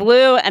will be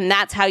blue, and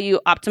that's how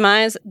you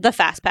optimize the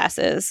Fast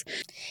Passes.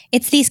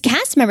 It's these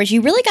cast members.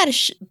 You really got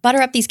to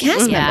butter up these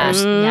cast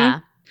members. Yeah.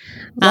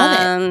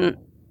 Love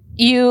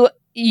it.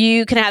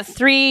 You can have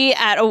 3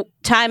 at a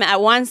time at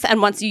once,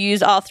 and once you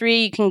use all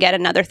 3, you can get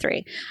another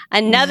 3.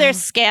 Another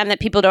scam that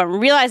people don't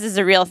realize is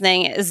a real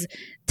thing is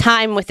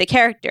time with the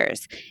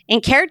characters.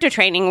 In character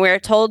training, we're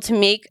told to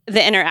make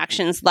the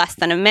interactions less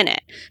than a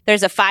minute.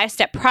 There's a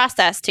 5-step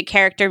process to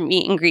character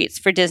meet and greets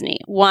for Disney.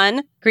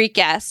 1, greet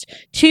guest.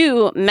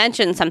 2,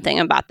 mention something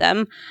about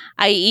them,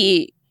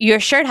 i.e., your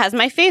shirt has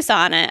my face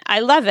on it. I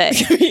love it.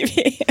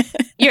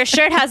 Your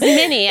shirt has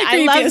Minnie.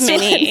 I love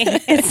Minnie,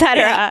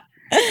 etc.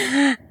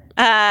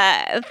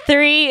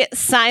 3,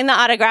 sign the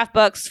autograph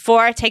books.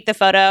 4, take the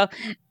photo.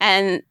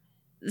 And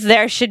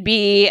there should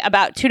be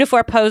about 2 to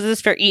 4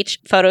 poses for each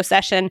photo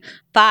session.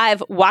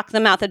 5, walk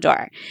them out the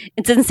door.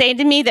 It's insane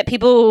to me that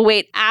people will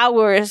wait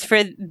hours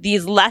for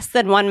these less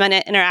than 1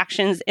 minute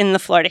interactions in the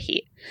Florida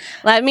heat.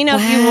 Let me know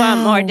if you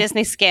want more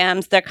Disney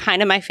scams. They're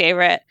kind of my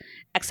favorite.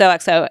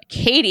 XOXO.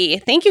 Katie.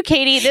 Thank you,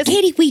 Katie.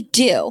 Katie, we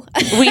do.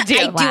 We do.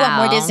 I do want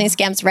more Disney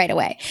scams right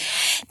away.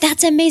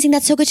 That's amazing.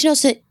 That's so good to know.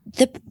 So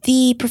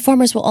the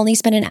performers will only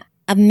spend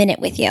a minute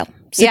with you.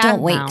 So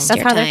don't waste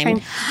your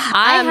time.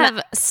 I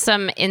have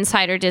some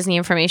insider Disney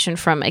information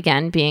from,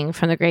 again, being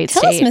from the great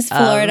state of Miss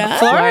Florida.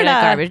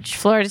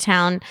 Florida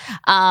town.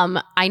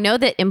 I know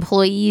that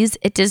employees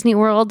at Disney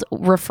World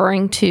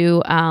referring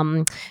to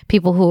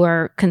people who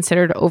are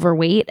considered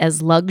overweight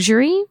as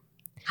luxury.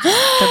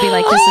 They'll be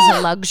like, this is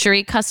a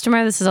luxury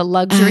customer. This is a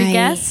luxury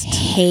guest. I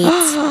hate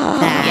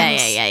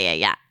that.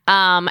 Yeah.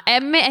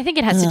 I think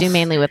it has to do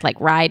mainly with like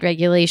ride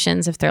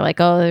regulations. If they're like,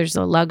 oh, there's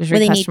a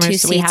luxury customer,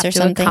 so we have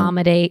to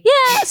accommodate.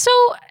 Yeah, so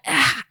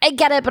I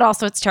get it, but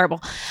also it's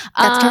terrible.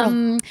 That's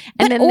terrible.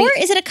 Or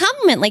is it a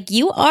compliment? Like,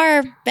 you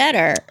are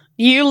better.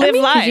 You live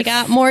life. You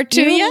got more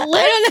to you.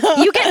 I don't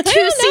know. You get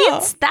 2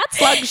 seats. That's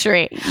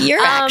luxury.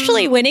 You're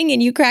actually winning,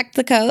 and you cracked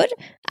the code.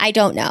 I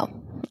don't know.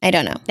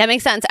 That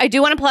makes sense. I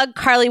do want to plug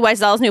Carly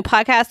Weisel's new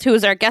podcast, who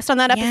was our guest on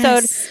that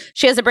episode. Yes.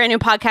 She has a brand new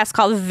podcast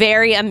called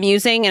Very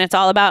Amusing, and it's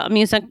all about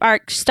amusement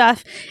park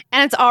stuff.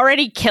 And it's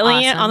already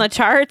killing it on the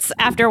charts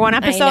after 1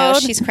 episode. I know.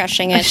 She's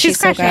crushing it. She's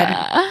so good.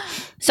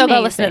 So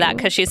go listen to that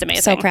because she's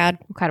amazing. So proud.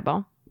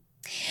 Incredible.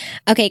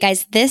 Okay,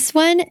 guys, this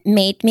one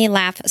made me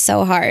laugh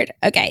so hard.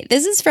 Okay,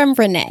 this is from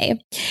Renee.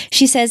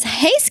 She says,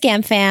 hey,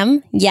 Scam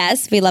Fam.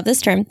 Yes, we love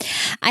this term.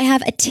 I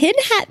have a tin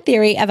hat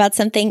theory about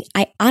something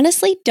I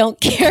honestly don't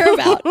care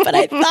about, but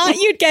I thought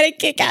you'd get a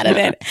kick out of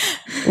it.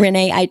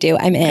 Renee, I do.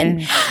 I'm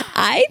in.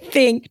 I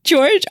think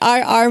George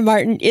R.R.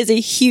 Martin is a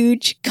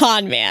huge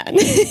con man.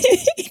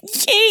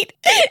 Kate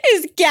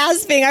is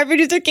gasping. Our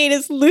producer Kate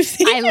is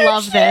losing her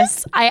love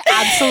this. I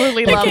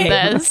absolutely love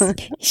this.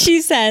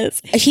 She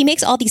says, he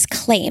makes all these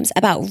claims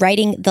about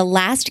writing the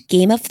last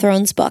Game of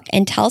Thrones book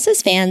and tells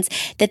his fans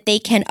that they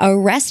can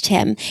arrest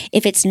him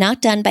if it's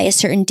not done by a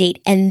certain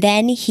date, and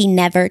then he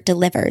never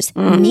delivers.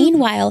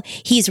 Meanwhile,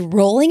 he's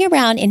rolling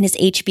around in his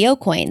HBO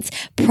coins,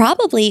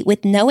 probably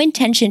with no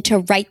intention to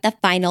write the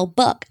final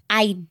book.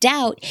 I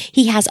doubt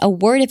he has a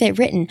word of it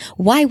written.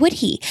 Why would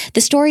he?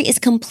 The story is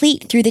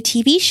complete through the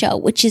TV show,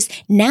 which is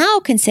now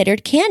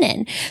considered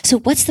canon. So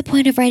what's the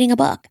point of writing a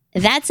book?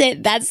 That's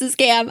it. That's the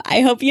scam.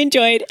 I hope you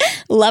enjoyed.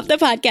 Love the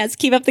podcast.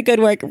 Keep up the good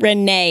work,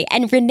 Renee.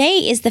 And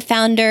Renee is the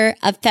founder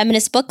of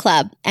Feminist Book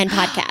Club and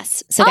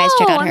podcasts. So guys,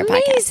 check out her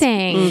podcast.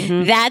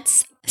 Mm-hmm.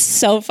 That's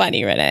so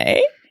funny,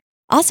 Renee.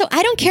 Also,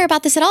 I don't care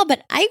about this at all,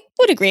 but I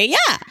would agree.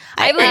 Yeah.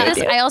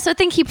 I also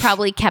think he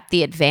probably kept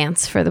the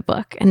advance for the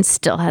book and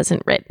still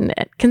hasn't written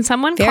it. Can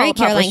someone call a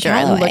publisher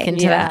and look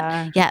into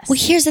that? Yes. Well,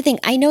 here's the thing.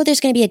 I know there's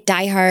going to be a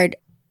diehard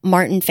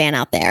Martin fan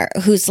out there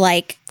who's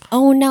like,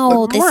 oh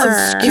no, this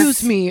is...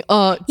 Excuse me.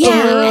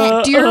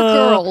 Dear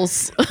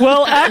girls.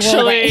 Well,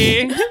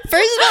 actually... First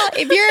of all,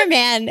 if you're a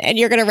man and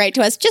you're going to write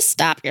to us, just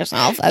stop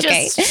yourself,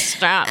 okay? Just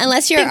stop.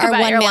 Unless you're our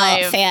one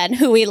male fan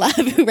who we love,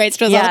 who writes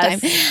to us all the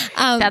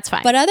time. That's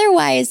fine. But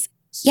otherwise,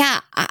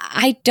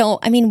 I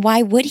don't... I mean,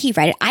 why would he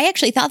write it? I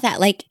actually thought that,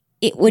 like,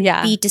 it would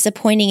be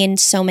disappointing in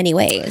so many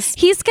ways.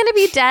 He's going to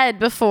be dead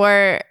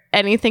before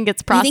anything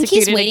gets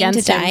prosecuted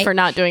against him for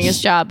not doing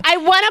his job. I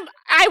want to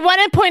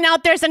point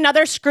out there's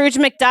another Scrooge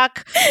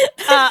McDuck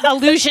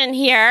allusion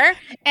here,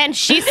 and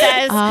she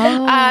says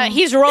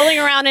he's rolling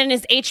around in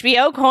his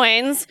HBO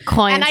coins.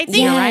 And I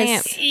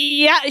think,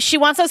 she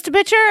wants us to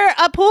picture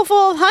a pool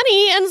full of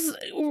honey and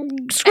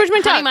Scrooge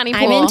McDuck. Money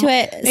pool. I'm into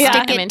it.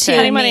 Stick it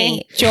to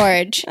me,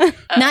 George.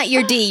 Not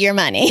your D, your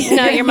money.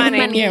 No, your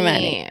money. Your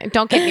money.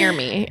 Don't get near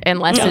me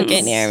unless Don't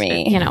get near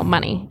me. You know,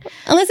 money.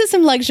 Unless it's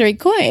some luxury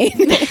coin.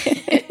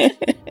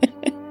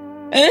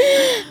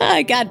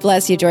 God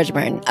bless you, George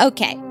Martin.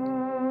 Okay.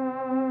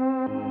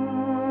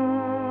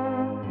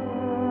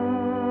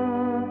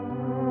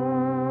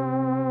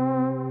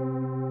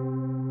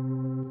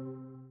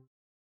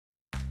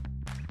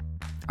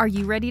 Are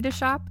you ready to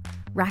shop?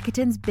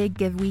 Rakuten's Big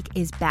Give Week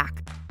is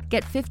back.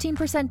 Get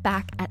 15%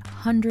 back at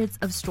hundreds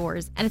of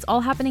stores, and it's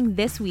all happening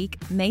this week,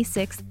 May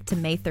 6th to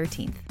May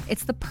 13th.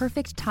 It's the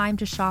perfect time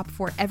to shop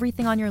for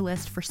everything on your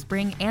list for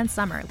spring and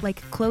summer, like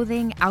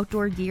clothing,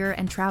 outdoor gear,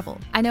 and travel.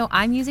 I know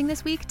I'm using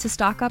this week to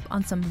stock up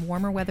on some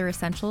warmer weather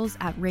essentials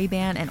at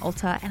Ray-Ban and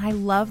Ulta, and I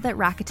love that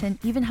Rakuten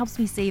even helps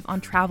me save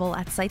on travel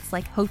at sites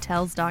like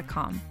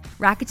Hotels.com.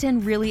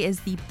 Rakuten really is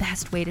the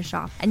best way to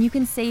shop, and you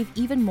can save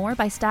even more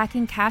by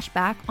stacking cash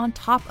back on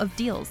top of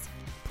deals.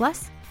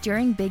 Plus,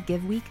 during Big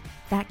Give Week,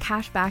 that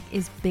cash back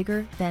is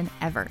bigger than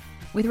ever.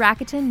 With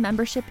Rakuten,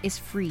 membership is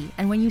free,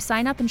 and when you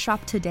sign up and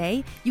shop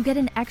today, you get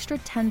an extra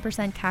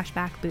 10% cash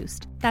back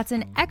boost. That's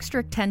an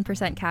extra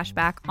 10% cash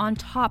back on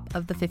top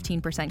of the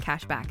 15%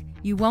 cash back.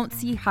 You won't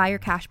see higher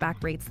cash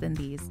back rates than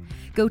these.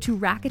 Go to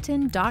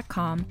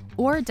Rakuten.com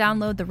or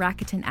download the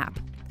Rakuten app.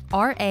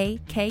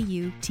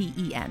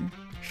 Rakuten.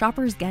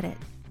 Shoppers get it.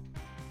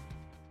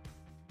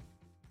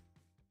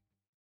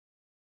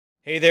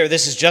 Hey there,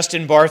 this is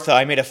Justin Bartha.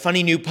 I made a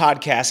funny new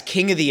podcast,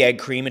 King of the Egg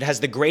Cream. It has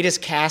the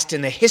greatest cast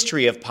in the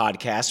history of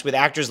podcasts with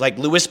actors like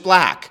Louis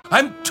Black.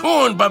 I'm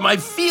torn by my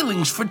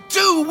feelings for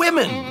two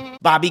women.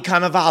 Bobby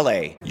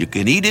Cannavale. You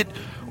can eat it,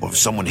 or if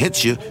someone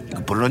hits you, you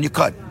can put it on your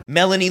cut.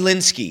 Melanie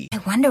Linsky. I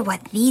wonder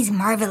what these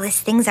marvelous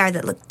things are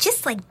that look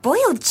just like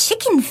boiled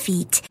chicken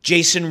feet.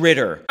 Jason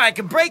Ritter. I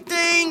can break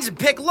things and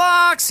pick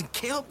locks and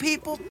kill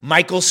people.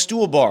 Michael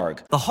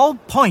Stuhlbarg. The whole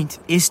point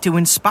is to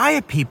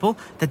inspire people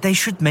that they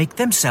should make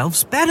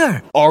themselves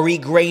better. Ari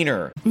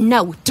Grainer.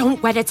 No,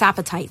 don't whet its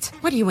appetite.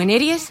 What are you, an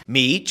idiot?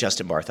 Me,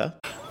 Justin Bartha.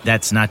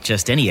 That's not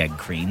just any egg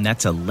cream,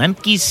 that's a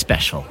Lemke's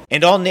special.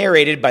 And all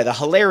narrated by the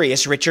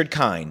hilarious Richard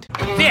Kind.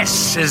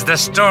 This is the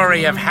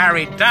story of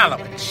Harry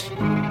Dalowitz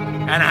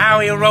and how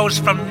he rose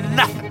from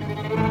nothing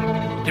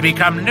to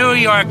become New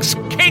York's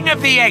King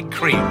of the Egg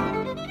Cream.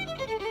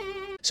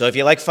 So if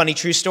you like funny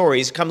true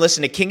stories, come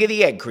listen to King of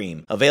the Egg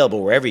Cream,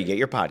 available wherever you get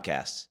your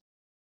podcasts.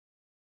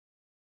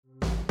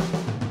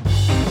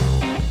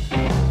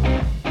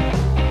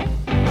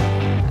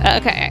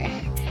 Okay.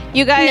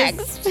 You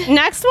guys,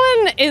 next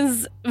one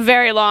is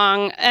very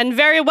long and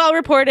very well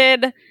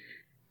reported.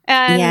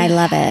 And yeah, I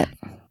love it.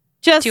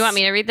 Do you want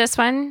me to read this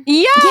one?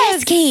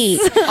 Yes, Kate.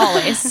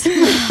 Always.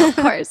 Of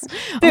course.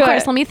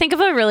 Let me think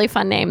of a really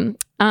fun name.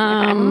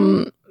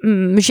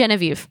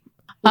 Genevieve.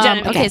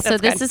 Okay, so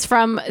this is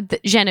from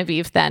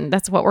Genevieve then.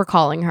 That's what we're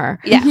calling her.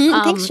 Yeah.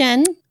 Thanks,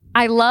 Jen.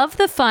 I love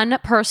the fun,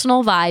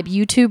 personal vibe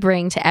you two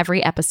bring to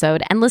every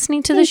episode, and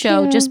listening to the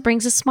show just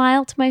brings a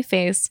smile to my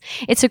face.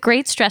 It's a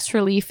great stress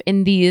relief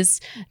in these ...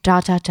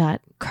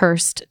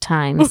 cursed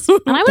times.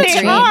 And I would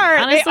agree.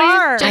 Honestly, they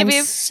are. I'm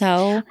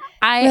so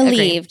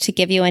relieved to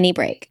give you any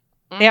break.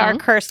 They are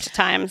cursed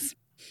times.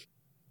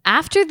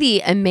 After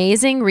the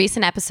amazing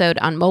recent episode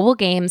on mobile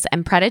games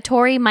and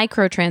predatory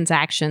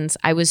microtransactions,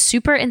 I was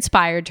super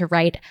inspired to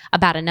write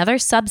about another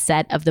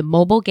subset of the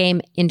mobile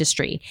game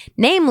industry,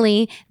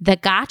 namely the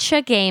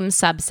gacha game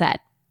subset.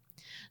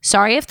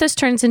 Sorry if this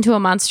turns into a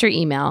monster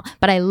email,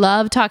 but I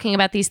love talking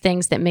about these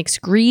things that mix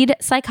greed,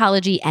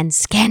 psychology, and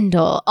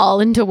scandal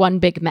all into one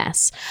big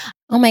mess.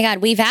 Oh my God,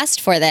 we've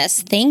asked for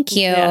this. Thank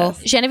you.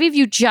 Yes. Genevieve,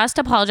 you just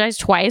apologized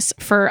twice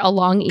for a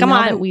long email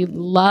that we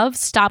love.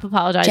 Stop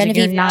apologizing.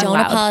 Genevieve, You're not don't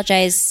allowed.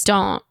 apologize.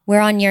 Don't. We're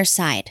on your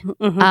side.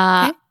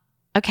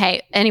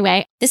 Okay,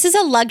 anyway. This is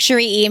a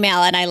luxury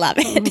email and I love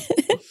it.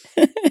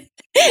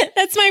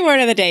 That's my word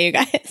of the day, you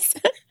guys.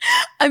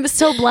 I'm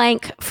so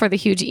blank for the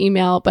huge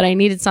email, but I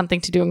needed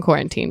something to do in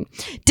quarantine.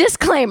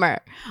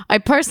 Disclaimer. I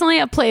personally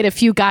have played a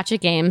few gacha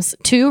games,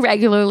 2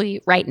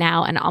 regularly right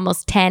now and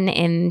almost 10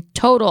 in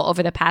total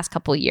over the past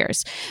couple of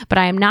years. But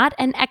I am not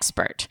an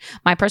expert.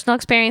 My personal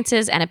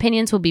experiences and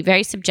opinions will be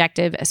very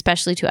subjective,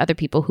 especially to other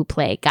people who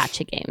play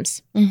gacha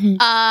games.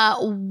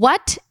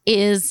 What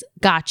is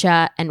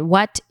gacha and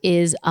what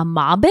is a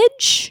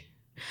mobbage?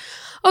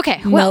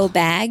 Okay. Well,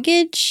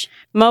 Mobaggage?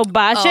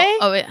 Mobache?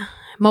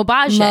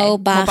 Mobage.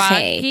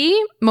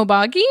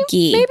 Mobagi?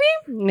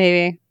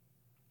 Maybe.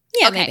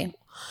 Yeah, okay. maybe.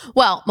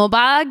 Well,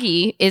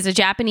 Mobagi is a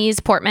Japanese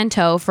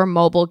portmanteau for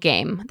mobile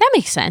game. That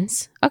makes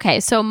sense. Okay,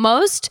 so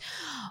most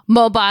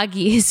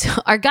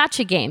Mobagis are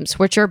gacha games,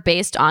 which are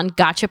based on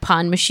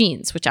gachapon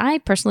machines, which I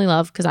personally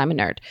love because I'm a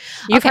nerd.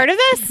 You've heard of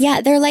this? Yeah,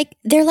 they're like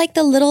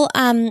the little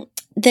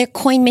they're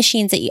coin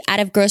machines that you out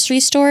of grocery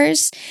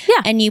stores.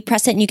 Yeah, and you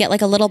press it and you get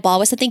like a little ball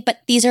with something. But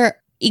these are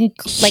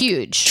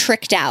huge,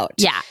 tricked out.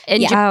 Yeah,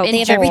 they have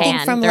everything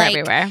from they're like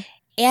everywhere.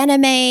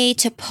 Anime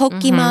to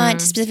Pokemon to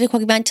specific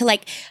Pokemon to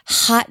like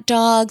hot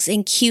dogs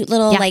and cute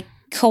little like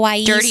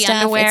kawaii dirty stuff.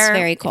 Underwear, it's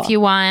very cool if you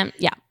want.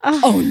 Yeah.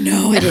 Oh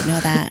no, I didn't know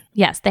that.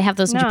 Yes, they have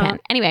those in Japan.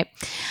 Anyway,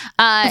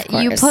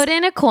 you put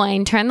in a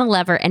coin, turn the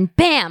lever, and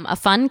bam, a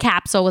fun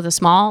capsule with a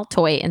small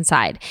toy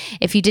inside.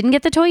 If you didn't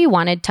get the toy you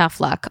wanted,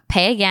 tough luck.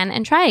 Pay again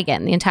and try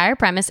again. The entire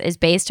premise is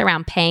based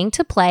around paying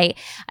to play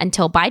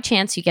until by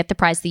chance you get the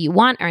prize that you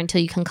want or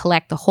until you can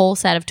collect the whole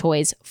set of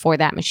toys for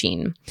that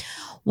machine.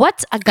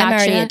 What's a gacha? I'm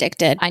already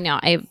addicted. I know.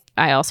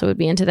 I also would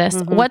be into this.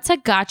 What's a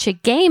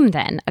gacha game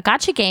then? A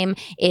gacha game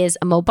is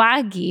a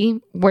mobagi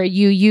where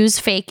you use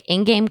fake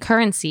in-game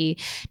currency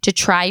to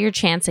try your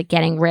chance at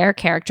getting rare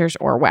characters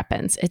or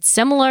weapons. It's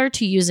similar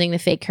to using the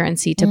fake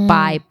currency to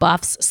buy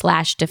buffs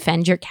 /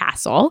 defend your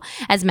castle,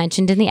 as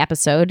mentioned in the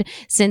episode,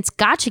 since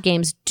gacha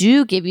games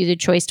do give you the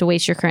choice to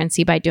waste your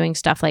currency by doing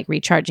stuff like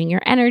recharging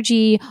your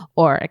energy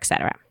or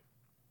etc.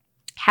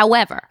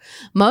 However,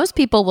 most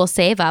people will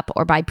save up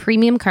or buy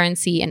premium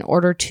currency in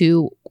order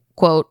to,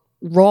 quote,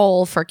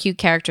 roll for cute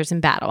characters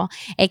in battle,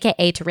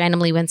 aka to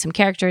randomly win some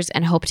characters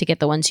and hope to get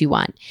the ones you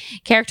want.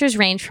 Characters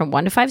range from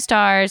 1 to 5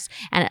 stars,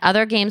 and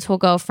other games will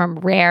go from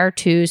rare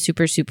to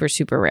super, super,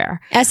 super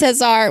rare.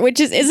 SSR, which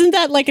isn't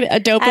that like a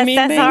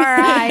dopamine thing?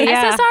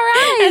 SSRI.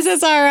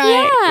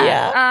 SSRI.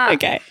 Yeah.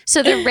 Okay.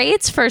 So the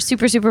rates for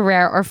super, super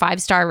rare or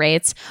 5-star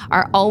rates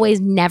are always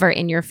never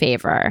in your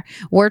favor.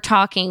 We're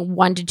talking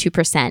 1 to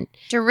 2%.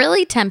 To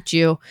really tempt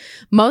you,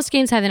 most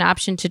games have an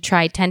option to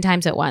try 10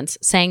 times at once,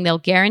 saying they'll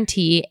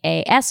guarantee a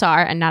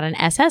SR and not an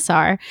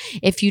SSR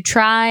if you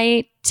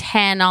try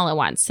 10 all at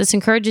once. This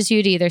encourages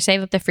you to either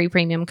save up the free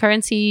premium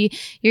currency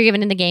you're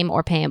given in the game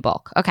or pay in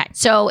bulk. Okay,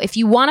 so if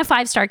you want a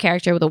 5-star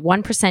character with a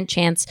 1%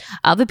 chance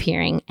of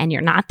appearing and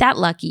you're not that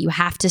lucky, you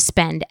have to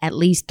spend at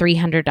least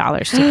 $300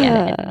 to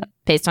get it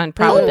based on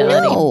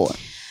probability. Oh, no.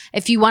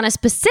 If you want a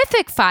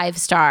specific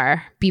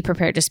 5-star, be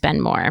prepared to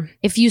spend more.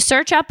 If you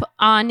search up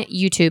on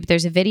YouTube,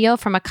 there's a video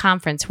from a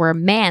conference where a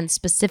man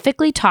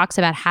specifically talks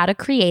about how to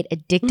create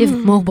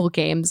addictive mobile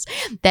games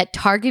that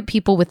target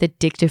people with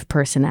addictive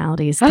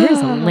personalities. There's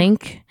a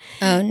link.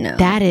 Oh, no.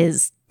 That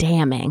is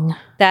damning.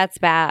 That's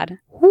bad.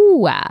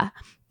 Ooh.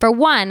 For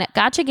one,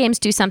 gacha games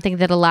do something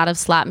that a lot of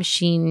slot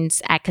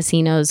machines at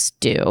casinos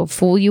do: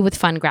 fool you with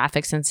fun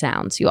graphics and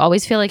sounds. You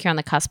always feel like you're on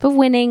the cusp of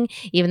winning,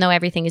 even though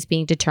everything is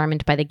being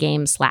determined by the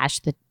game /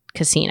 the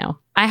casino.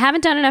 I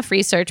haven't done enough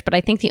research, but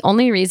I think the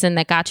only reason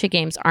that gacha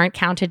games aren't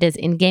counted as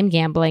in-game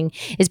gambling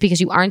is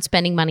because you aren't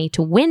spending money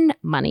to win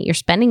money. You're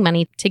spending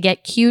money to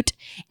get cute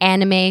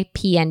anime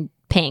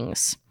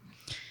pings.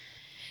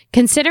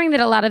 Considering that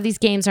a lot of these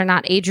games are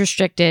not age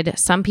restricted,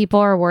 some people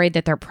are worried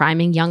that they're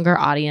priming younger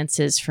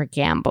audiences for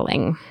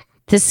gambling.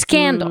 The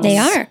scandals. They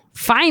are.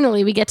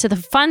 Finally, we get to the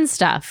fun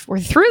stuff. We're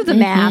through the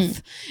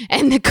math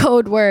and the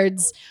code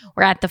words.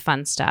 We're at the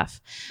fun stuff.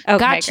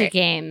 Okay, Gacha great.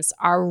 games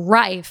are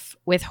rife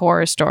with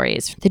horror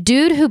stories. The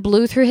dude who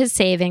blew through his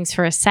savings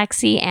for a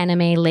sexy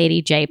anime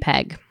lady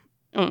JPEG.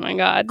 Oh my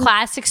God.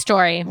 Classic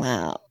story.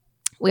 Wow.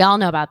 We all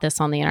know about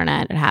this on the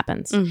internet. It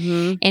happens.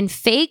 In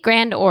Fate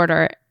Grand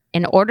Order,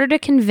 in order to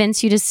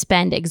convince you to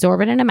spend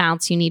exorbitant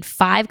amounts, you need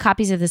 5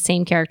 copies of the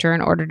same character in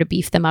order to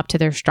beef them up to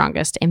their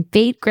strongest. In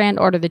Fate Grand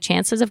Order, the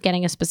chances of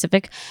getting a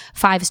specific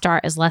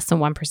 5-star is less than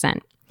 1%.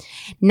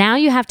 Now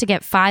you have to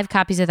get 5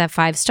 copies of that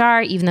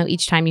 5-star, even though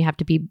each time you have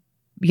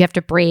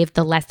to brave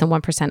the less than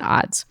 1%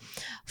 odds.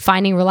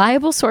 Finding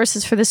reliable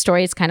sources for the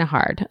story is kind of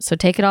hard, so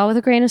take it all with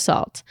a grain of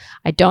salt.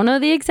 I don't know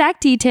the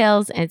exact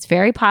details, and it's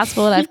very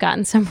possible that I've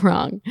gotten some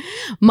wrong.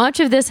 Much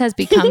of this has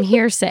become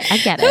hearsay. I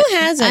get it. Who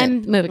hasn't?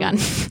 I'm moving on.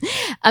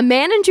 A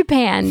man in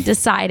Japan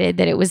decided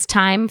that it was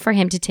time for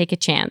him to take a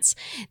chance.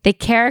 The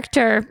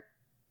character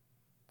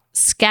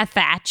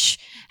Skethach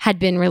had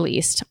been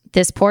released.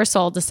 This poor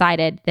soul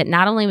decided that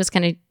not only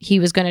he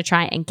was going to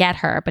try and get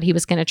her, but he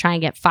was going to try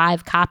and get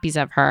 5 copies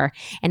of her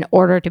in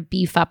order to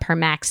beef up her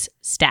max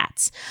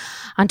stats.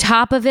 On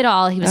top of it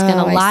all, he was going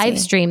to live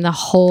stream the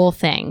whole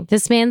thing.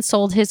 This man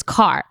sold his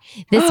car.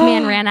 This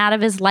man ran out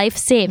of his life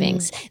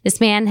savings. This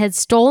man had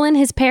stolen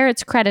his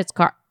parents' credit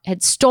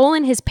had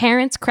stolen his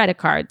parents' credit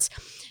cards.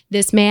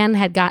 This man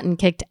had gotten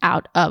kicked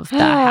out of the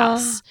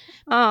house.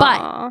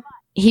 But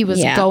he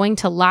was going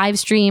to live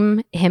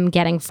stream him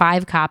getting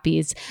 5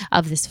 copies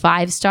of this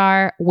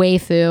 5-star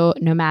waifu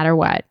no matter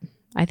what.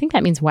 I think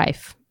that means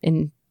wife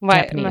in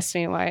Japanese. It must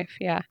mean wife,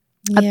 yeah.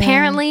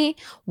 Apparently,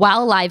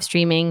 while live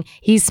streaming,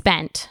 he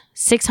spent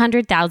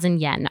 600,000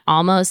 yen,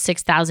 almost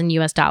 $6,000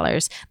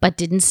 US, but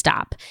didn't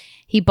stop.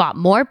 He bought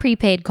more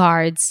prepaid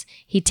cards.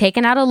 He'd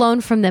taken out a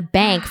loan from the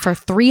bank for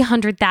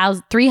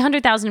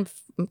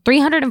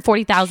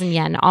 340,000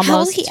 yen, almost. How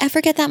will he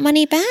ever get that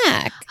money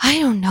back? I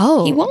don't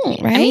know. He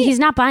won't, right? I mean, he's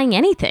not buying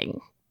anything.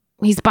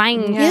 He's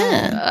buying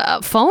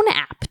phone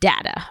app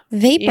data.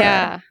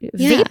 Vapor.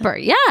 Vapor,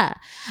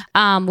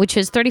 which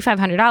is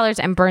 $3,500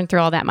 and burned through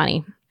all that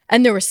money.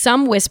 And there were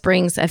some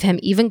whisperings of him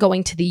even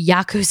going to the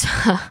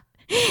Yakuza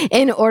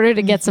in order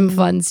to get some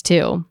funds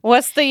too.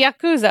 What's the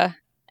Yakuza?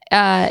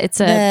 It's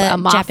a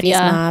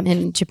mafia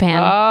in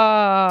Japan.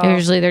 Oh.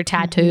 Usually they're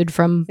tattooed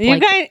from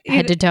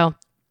head to toe.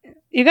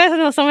 You guys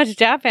know so much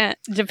Japan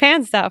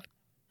stuff.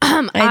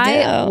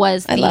 I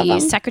was the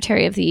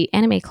secretary of the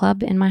anime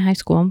club in my high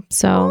school.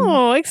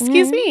 So,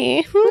 excuse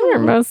me.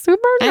 I'm a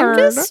super nerd. I'm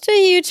just a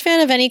huge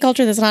fan of any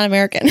culture that's not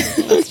American.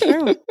 That's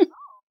true.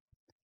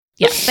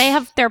 Yes, they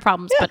have their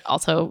problems, but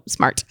also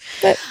smart.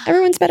 But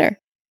everyone's better.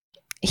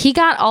 He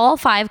got all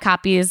 5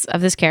 copies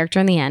of this character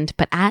in the end,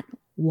 but at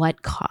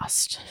what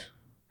cost?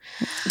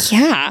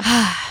 Yeah.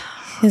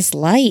 His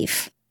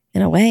life,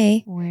 in a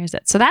way. Where is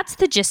it? So that's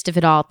the gist of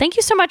it all. Thank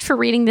you so much for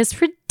reading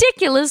this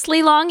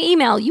ridiculously long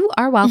email. You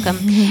are welcome.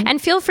 And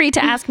feel free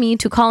to ask me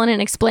to call in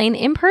and explain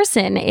in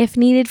person if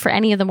needed for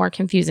any of the more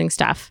confusing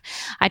stuff.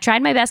 I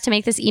tried my best to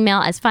make this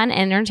email as fun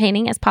and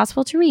entertaining as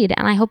possible to read,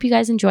 and I hope you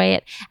guys enjoy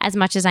it as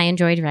much as I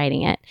enjoyed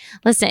writing it.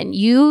 Listen,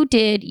 you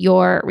did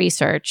your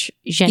research.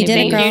 You did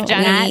it, girl. We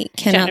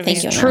cannot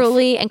thank you enough.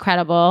 Truly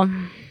incredible.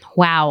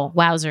 Wow.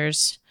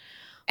 Wowzers.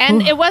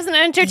 And it was an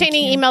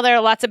entertaining email. There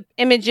are lots of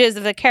images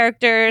of the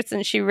characters,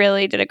 and she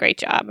really did a great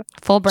job.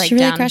 Full breakdown.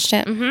 She really crushed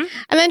it. Mm-hmm.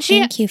 And then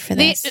Thank you for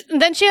this.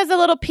 Then she has a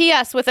little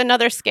PS with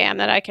another scam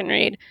that I can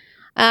read.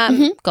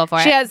 Go for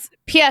it. She has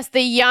PS,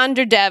 the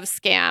Yonder Dev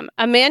scam.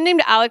 A man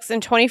named Alex in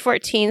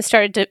 2014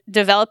 started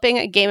developing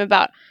a game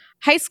about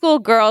high school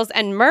girls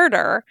and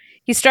murder.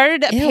 He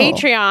started a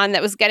Patreon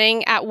that was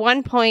getting at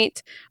one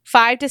point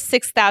 $5,000 to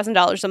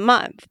 $6,000 a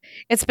month.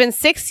 It's been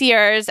 6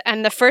 years,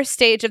 and the first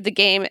stage of the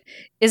game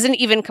isn't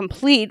even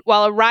complete,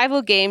 while a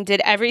rival game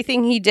did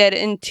everything he did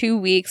in 2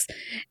 weeks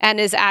and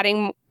is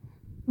adding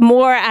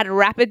more at a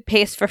rapid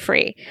pace for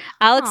free.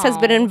 Alex has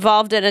been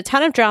involved in a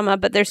ton of drama,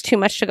 but there's too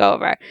much to go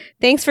over.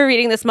 Thanks for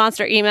reading this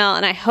monster email,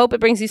 and I hope it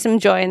brings you some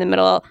joy in the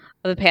middle of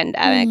the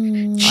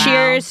pandemic.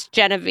 Cheers,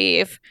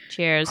 Genevieve.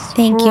 Cheers.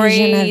 Thank you,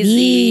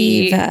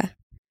 Genevieve.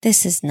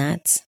 This is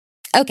nuts.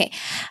 Okay,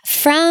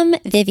 from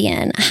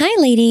Vivian.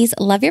 Hi, ladies.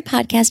 Love your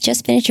podcast.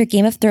 Just finished your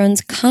Game of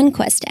Thrones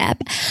Conquest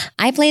app.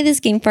 I play this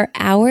game for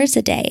hours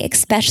a day,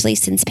 especially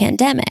since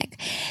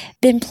pandemic.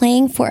 Been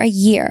playing for a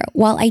year.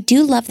 While I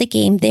do love the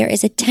game, there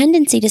is a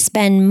tendency to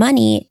spend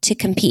money to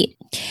compete.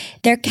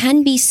 There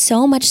can be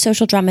so much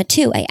social drama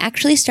too. I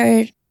actually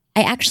shared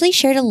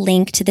a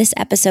link to this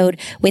episode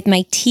with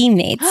my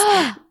teammates.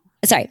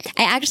 Sorry,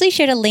 I actually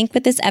shared a link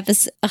with this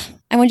episode.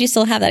 I want you to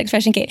still have that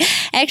expression, Kate.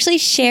 I actually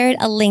shared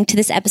a link to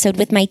this episode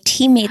with my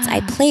teammates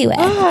I play with.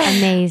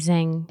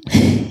 Amazing.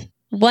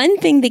 One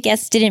thing the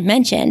guests didn't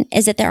mention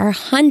is that there are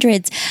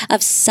hundreds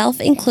of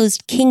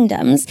self-enclosed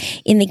kingdoms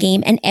in the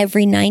game, and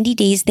every 90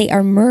 days they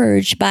are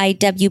merged by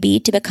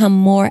WB to become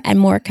more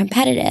and more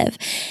competitive,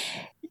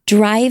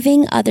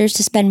 driving others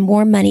to spend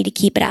more money to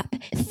keep it up.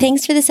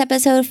 Thanks for this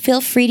episode.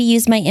 Feel free to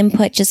use my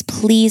input. Just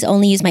please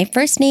only use my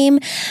first name,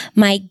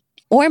 my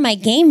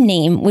game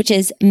name, which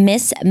is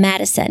Miss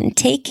Madison.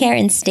 Take care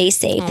and stay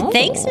safe.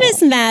 Thanks,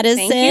 Miss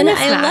Madison. Thank you,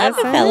 Miss I love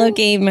a fellow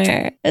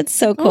gamer. It's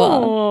so cool.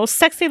 Oh,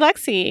 sexy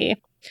Lexi.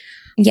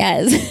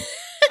 Yes.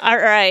 All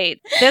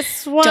right.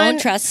 This one. Don't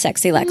trust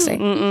sexy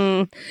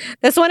Lexi.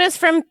 This one is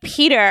from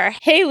Peter.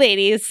 Hey,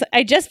 ladies.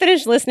 I just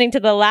finished listening to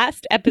the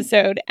last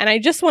episode, and I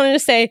just wanted to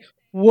say,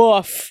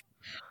 woof.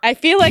 I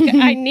feel like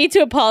I need to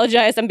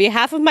apologize on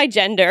behalf of my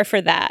gender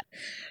for that.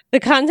 The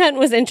content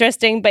was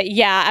interesting, but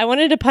yeah, I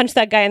wanted to punch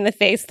that guy in the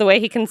face the way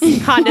he condescended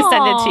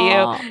to you.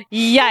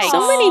 Yikes.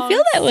 So many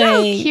feel that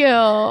way.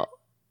 So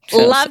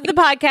cute. Love the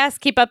podcast.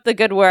 Keep up the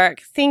good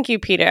work. Thank you,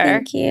 Peter.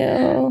 Thank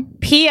you.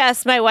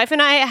 P.S. My wife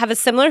and I have a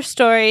similar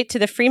story to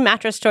the free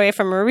mattress story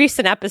from a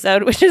recent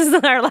episode, which is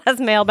our last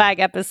mailbag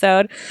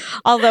episode,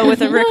 although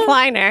with a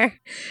recliner.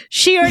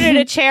 She ordered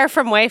a chair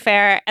from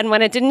Wayfair, and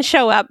when it didn't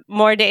show up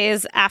more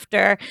days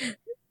after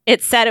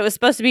it said it was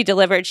supposed to be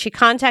delivered, she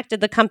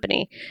contacted the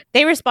company.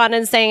 They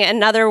responded saying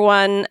another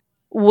one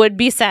would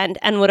be sent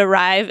and would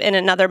arrive in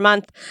another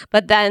month,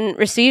 but then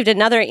received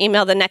another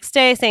email the next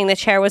day saying the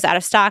chair was out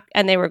of stock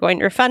and they were going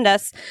to refund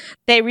us.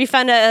 They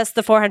refunded us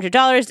the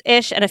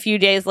 $400-ish, and a few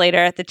days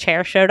later, the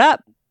chair showed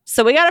up.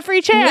 So we got a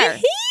free chair.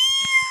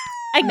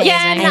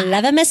 Again, I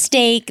love a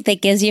mistake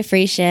that gives you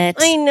free shit.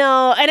 I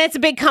know, and it's a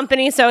big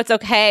company, so it's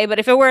okay. But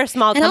if it were a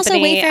small and company,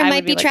 also Wayfair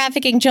might be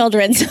trafficking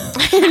children. So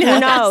who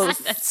knows?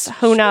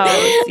 Who knows?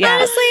 Yeah.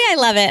 Honestly, I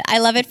love it. I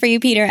love it for you,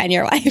 Peter, and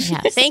your wife.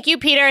 Yes. Thank you,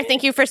 Peter.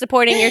 Thank you for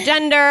supporting your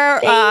gender.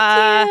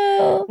 Thank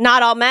you.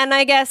 Not all men,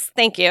 I guess.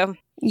 Thank you.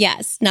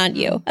 Yes, not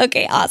you.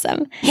 Okay,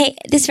 awesome. Hey,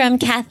 this is from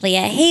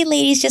Kathleen. Hey,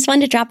 ladies, just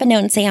wanted to drop a note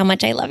and say how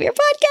much I love your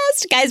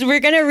podcast. Guys, we're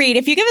going to read.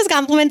 If you give us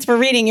compliments for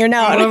reading, you're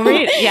known. We'll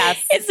read.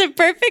 Yes. It's the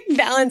perfect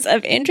balance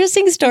of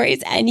interesting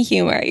stories and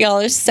humor. Y'all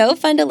are so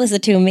fun to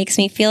listen to. It makes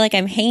me feel like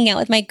I'm hanging out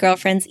with my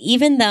girlfriends,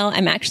 even though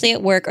I'm actually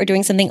at work or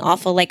doing something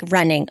awful like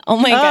running. Oh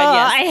my God,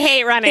 yes. I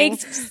hate running.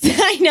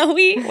 I know,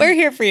 we're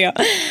here for you.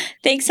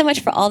 Thanks so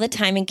much for all the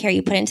time and care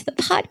you put into the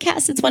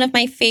podcast. It's one of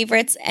my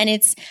favorites, and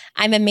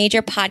I'm a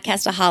major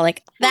podcastaholic.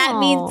 That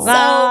means so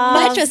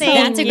much.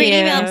 That's a great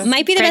email.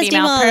 Might be the best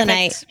email of the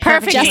night.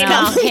 Perfect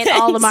email. Hit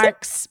all the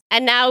marks.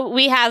 And now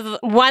we have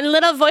one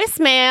little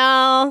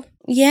voicemail.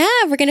 Yeah,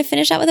 we're going to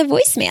finish out with a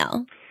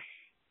voicemail.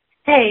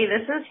 Hey,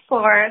 this is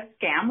for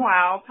Scam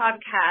Wow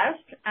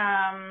podcast.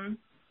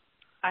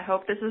 I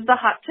hope this is the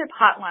Hot Tip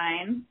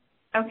Hotline.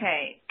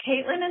 Okay,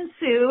 Caitlin and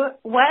Sue,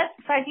 what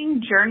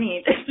fucking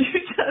journey did you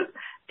just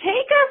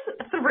take us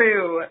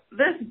through?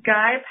 This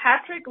guy,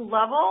 Patrick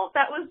Lovell,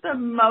 that was the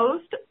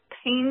most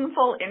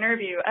painful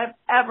interview I've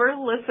ever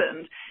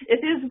listened.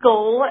 If his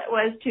goal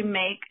was to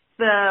make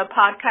the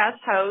podcast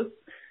host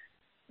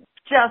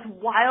just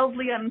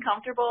wildly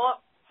uncomfortable,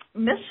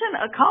 mission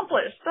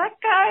accomplished. That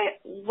guy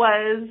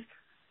was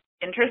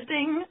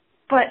interesting,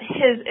 but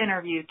his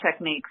interview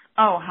techniques,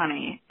 oh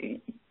honey,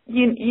 you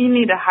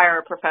need to hire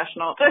a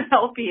professional to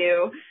help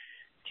you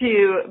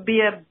to be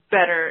a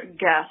better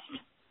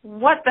guest.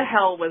 What the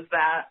hell was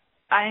that?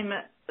 I'm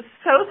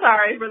so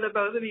sorry for the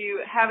both of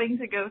you having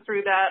to go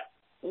through that.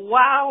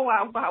 Wow.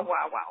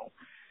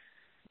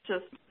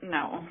 Just,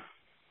 no.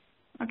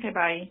 Okay,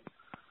 bye.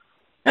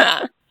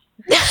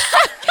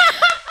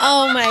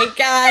 Oh my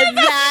God.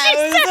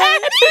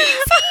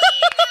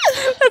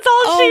 That's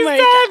all she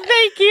said.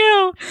 Thank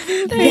you.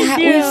 That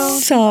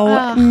was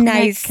so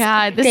nice.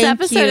 God, this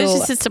episode is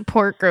just a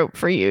support group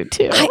for you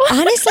too.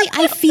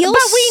 I feel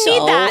but we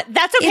need that.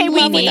 That's okay.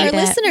 We need our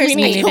listeners. We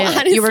needed it.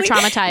 Honestly, you were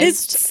traumatized.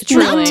 It's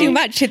truly. not too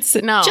much. It's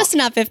just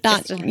enough, if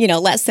not,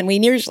 less than we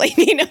usually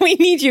need. We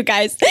need you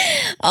guys.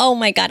 Oh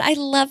my God. I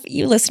love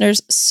you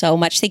listeners so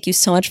much. Thank you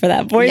so much for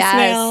that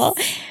voicemail.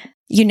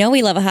 Yes.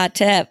 We love a hot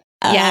tip.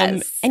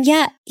 Yes. And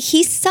yeah,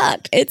 he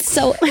sucked. It's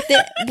so,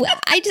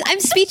 I'm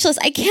speechless.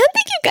 I can't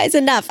thank you guys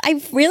enough.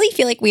 I really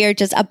feel like we are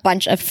just a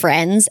bunch of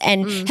friends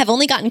and have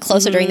only gotten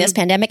closer during this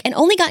pandemic and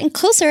only gotten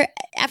closer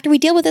after we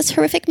deal with this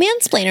horrific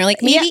mansplainer.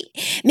 Like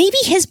maybe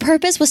his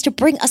purpose was to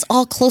bring us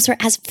all closer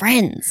as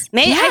friends.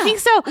 Maybe I think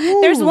so.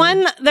 Ooh. There's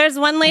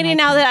one lady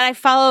now that I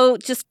follow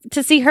just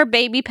to see her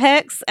baby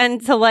pics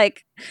and to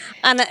like,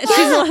 and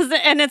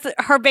it's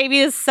her baby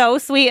is so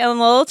sweet and a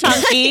little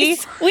chunky.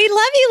 Nice. We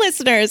love you,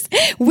 listeners.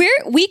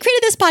 We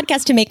created this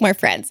podcast to make more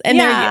friends, and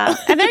they're you.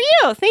 And they're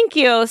you. Thank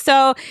you.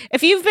 So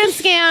if you've been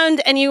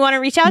scammed and you want to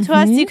reach out to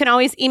us, you can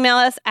always email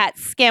us at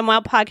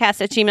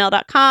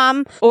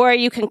scamwowpodcast@gmail.com, or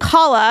you can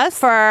call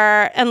us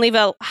and leave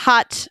a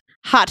hot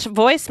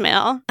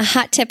voicemail. A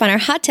hot tip on our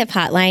hot tip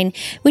hotline,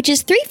 which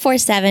is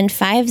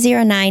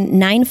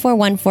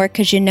 347-509-9414,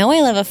 because I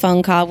love a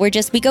phone call. We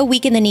go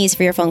weak in the knees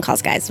for your phone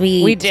calls, guys.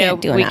 We do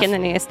weak in the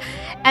knees.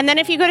 And then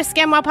if you go to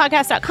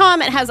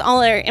scamwowpodcast.com, it has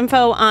all our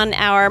info on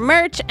our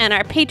merch and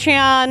our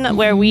Patreon,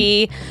 where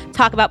we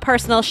talk about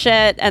personal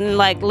shit and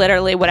like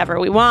literally whatever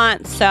we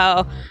want.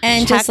 So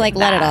just like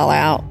let it all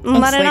out.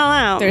 Let it all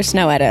out. There's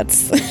no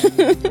edits. All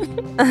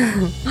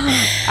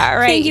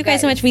right. Thank you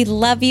guys so much. We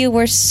love you.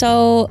 We're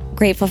so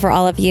grateful for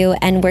all of you,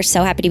 and we're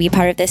so happy to be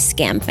part of this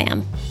scam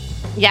fam.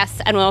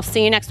 Yes, and we'll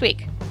see you next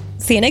week.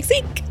 See you next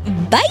week.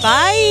 Bye.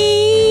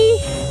 Bye.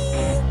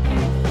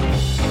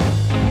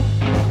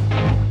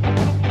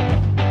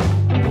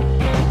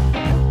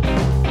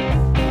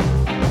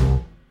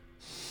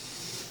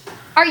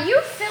 Are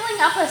you filling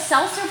up a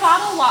seltzer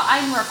bottle while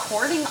I'm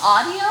recording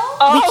audio?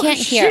 We can't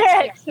hear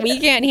it. We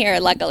can't hear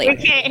it, luckily. We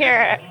can't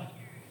hear it.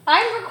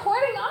 I'm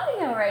recording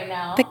audio right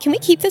now. But can we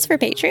keep this for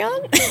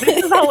Patreon? This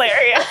is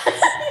hilarious.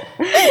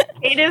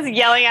 Kate is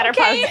yelling at her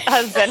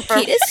husband for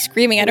Kate is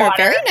screaming at her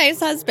very nice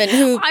husband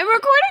who I'm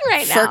recording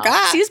right now.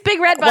 Forgot See his big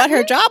red button? what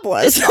her job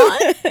was.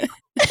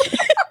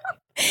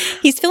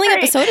 He's filling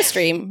up a soda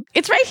stream.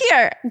 It's right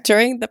here.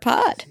 During the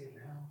pod.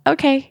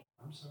 Okay,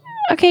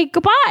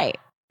 goodbye.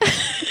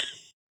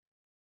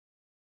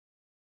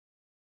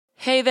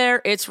 Hey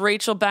there, it's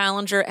Rachel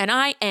Ballinger, and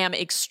I am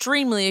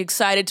extremely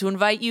excited to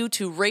invite you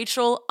to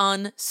Rachel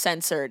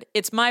Uncensored.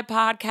 It's my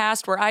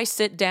podcast where I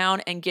sit down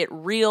and get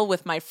real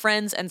with my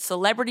friends and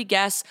celebrity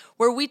guests,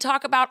 where we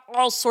talk about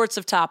all sorts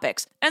of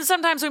topics. And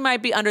sometimes we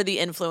might be under the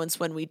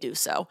influence when we do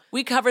so.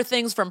 We cover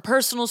things from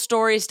personal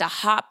stories to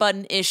hot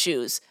button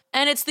issues.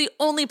 And it's the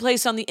only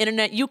place on the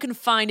internet you can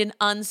find an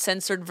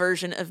uncensored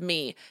version of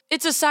me.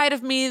 It's a side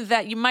of me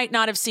that you might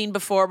not have seen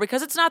before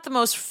because it's not the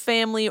most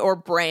family or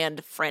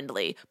brand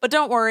friendly. But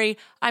don't worry,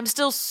 I'm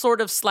still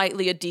sort of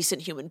slightly a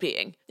decent human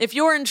being. If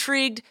you're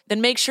intrigued, then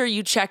make sure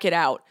you check it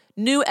out.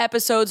 New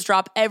episodes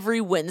drop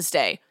every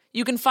Wednesday.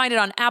 You can find it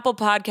on Apple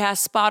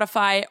Podcasts,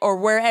 Spotify, or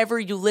wherever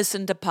you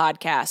listen to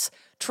podcasts.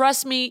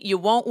 Trust me, you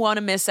won't want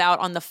to miss out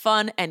on the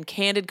fun and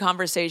candid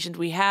conversations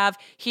we have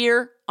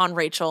here on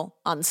Rachel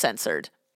Uncensored.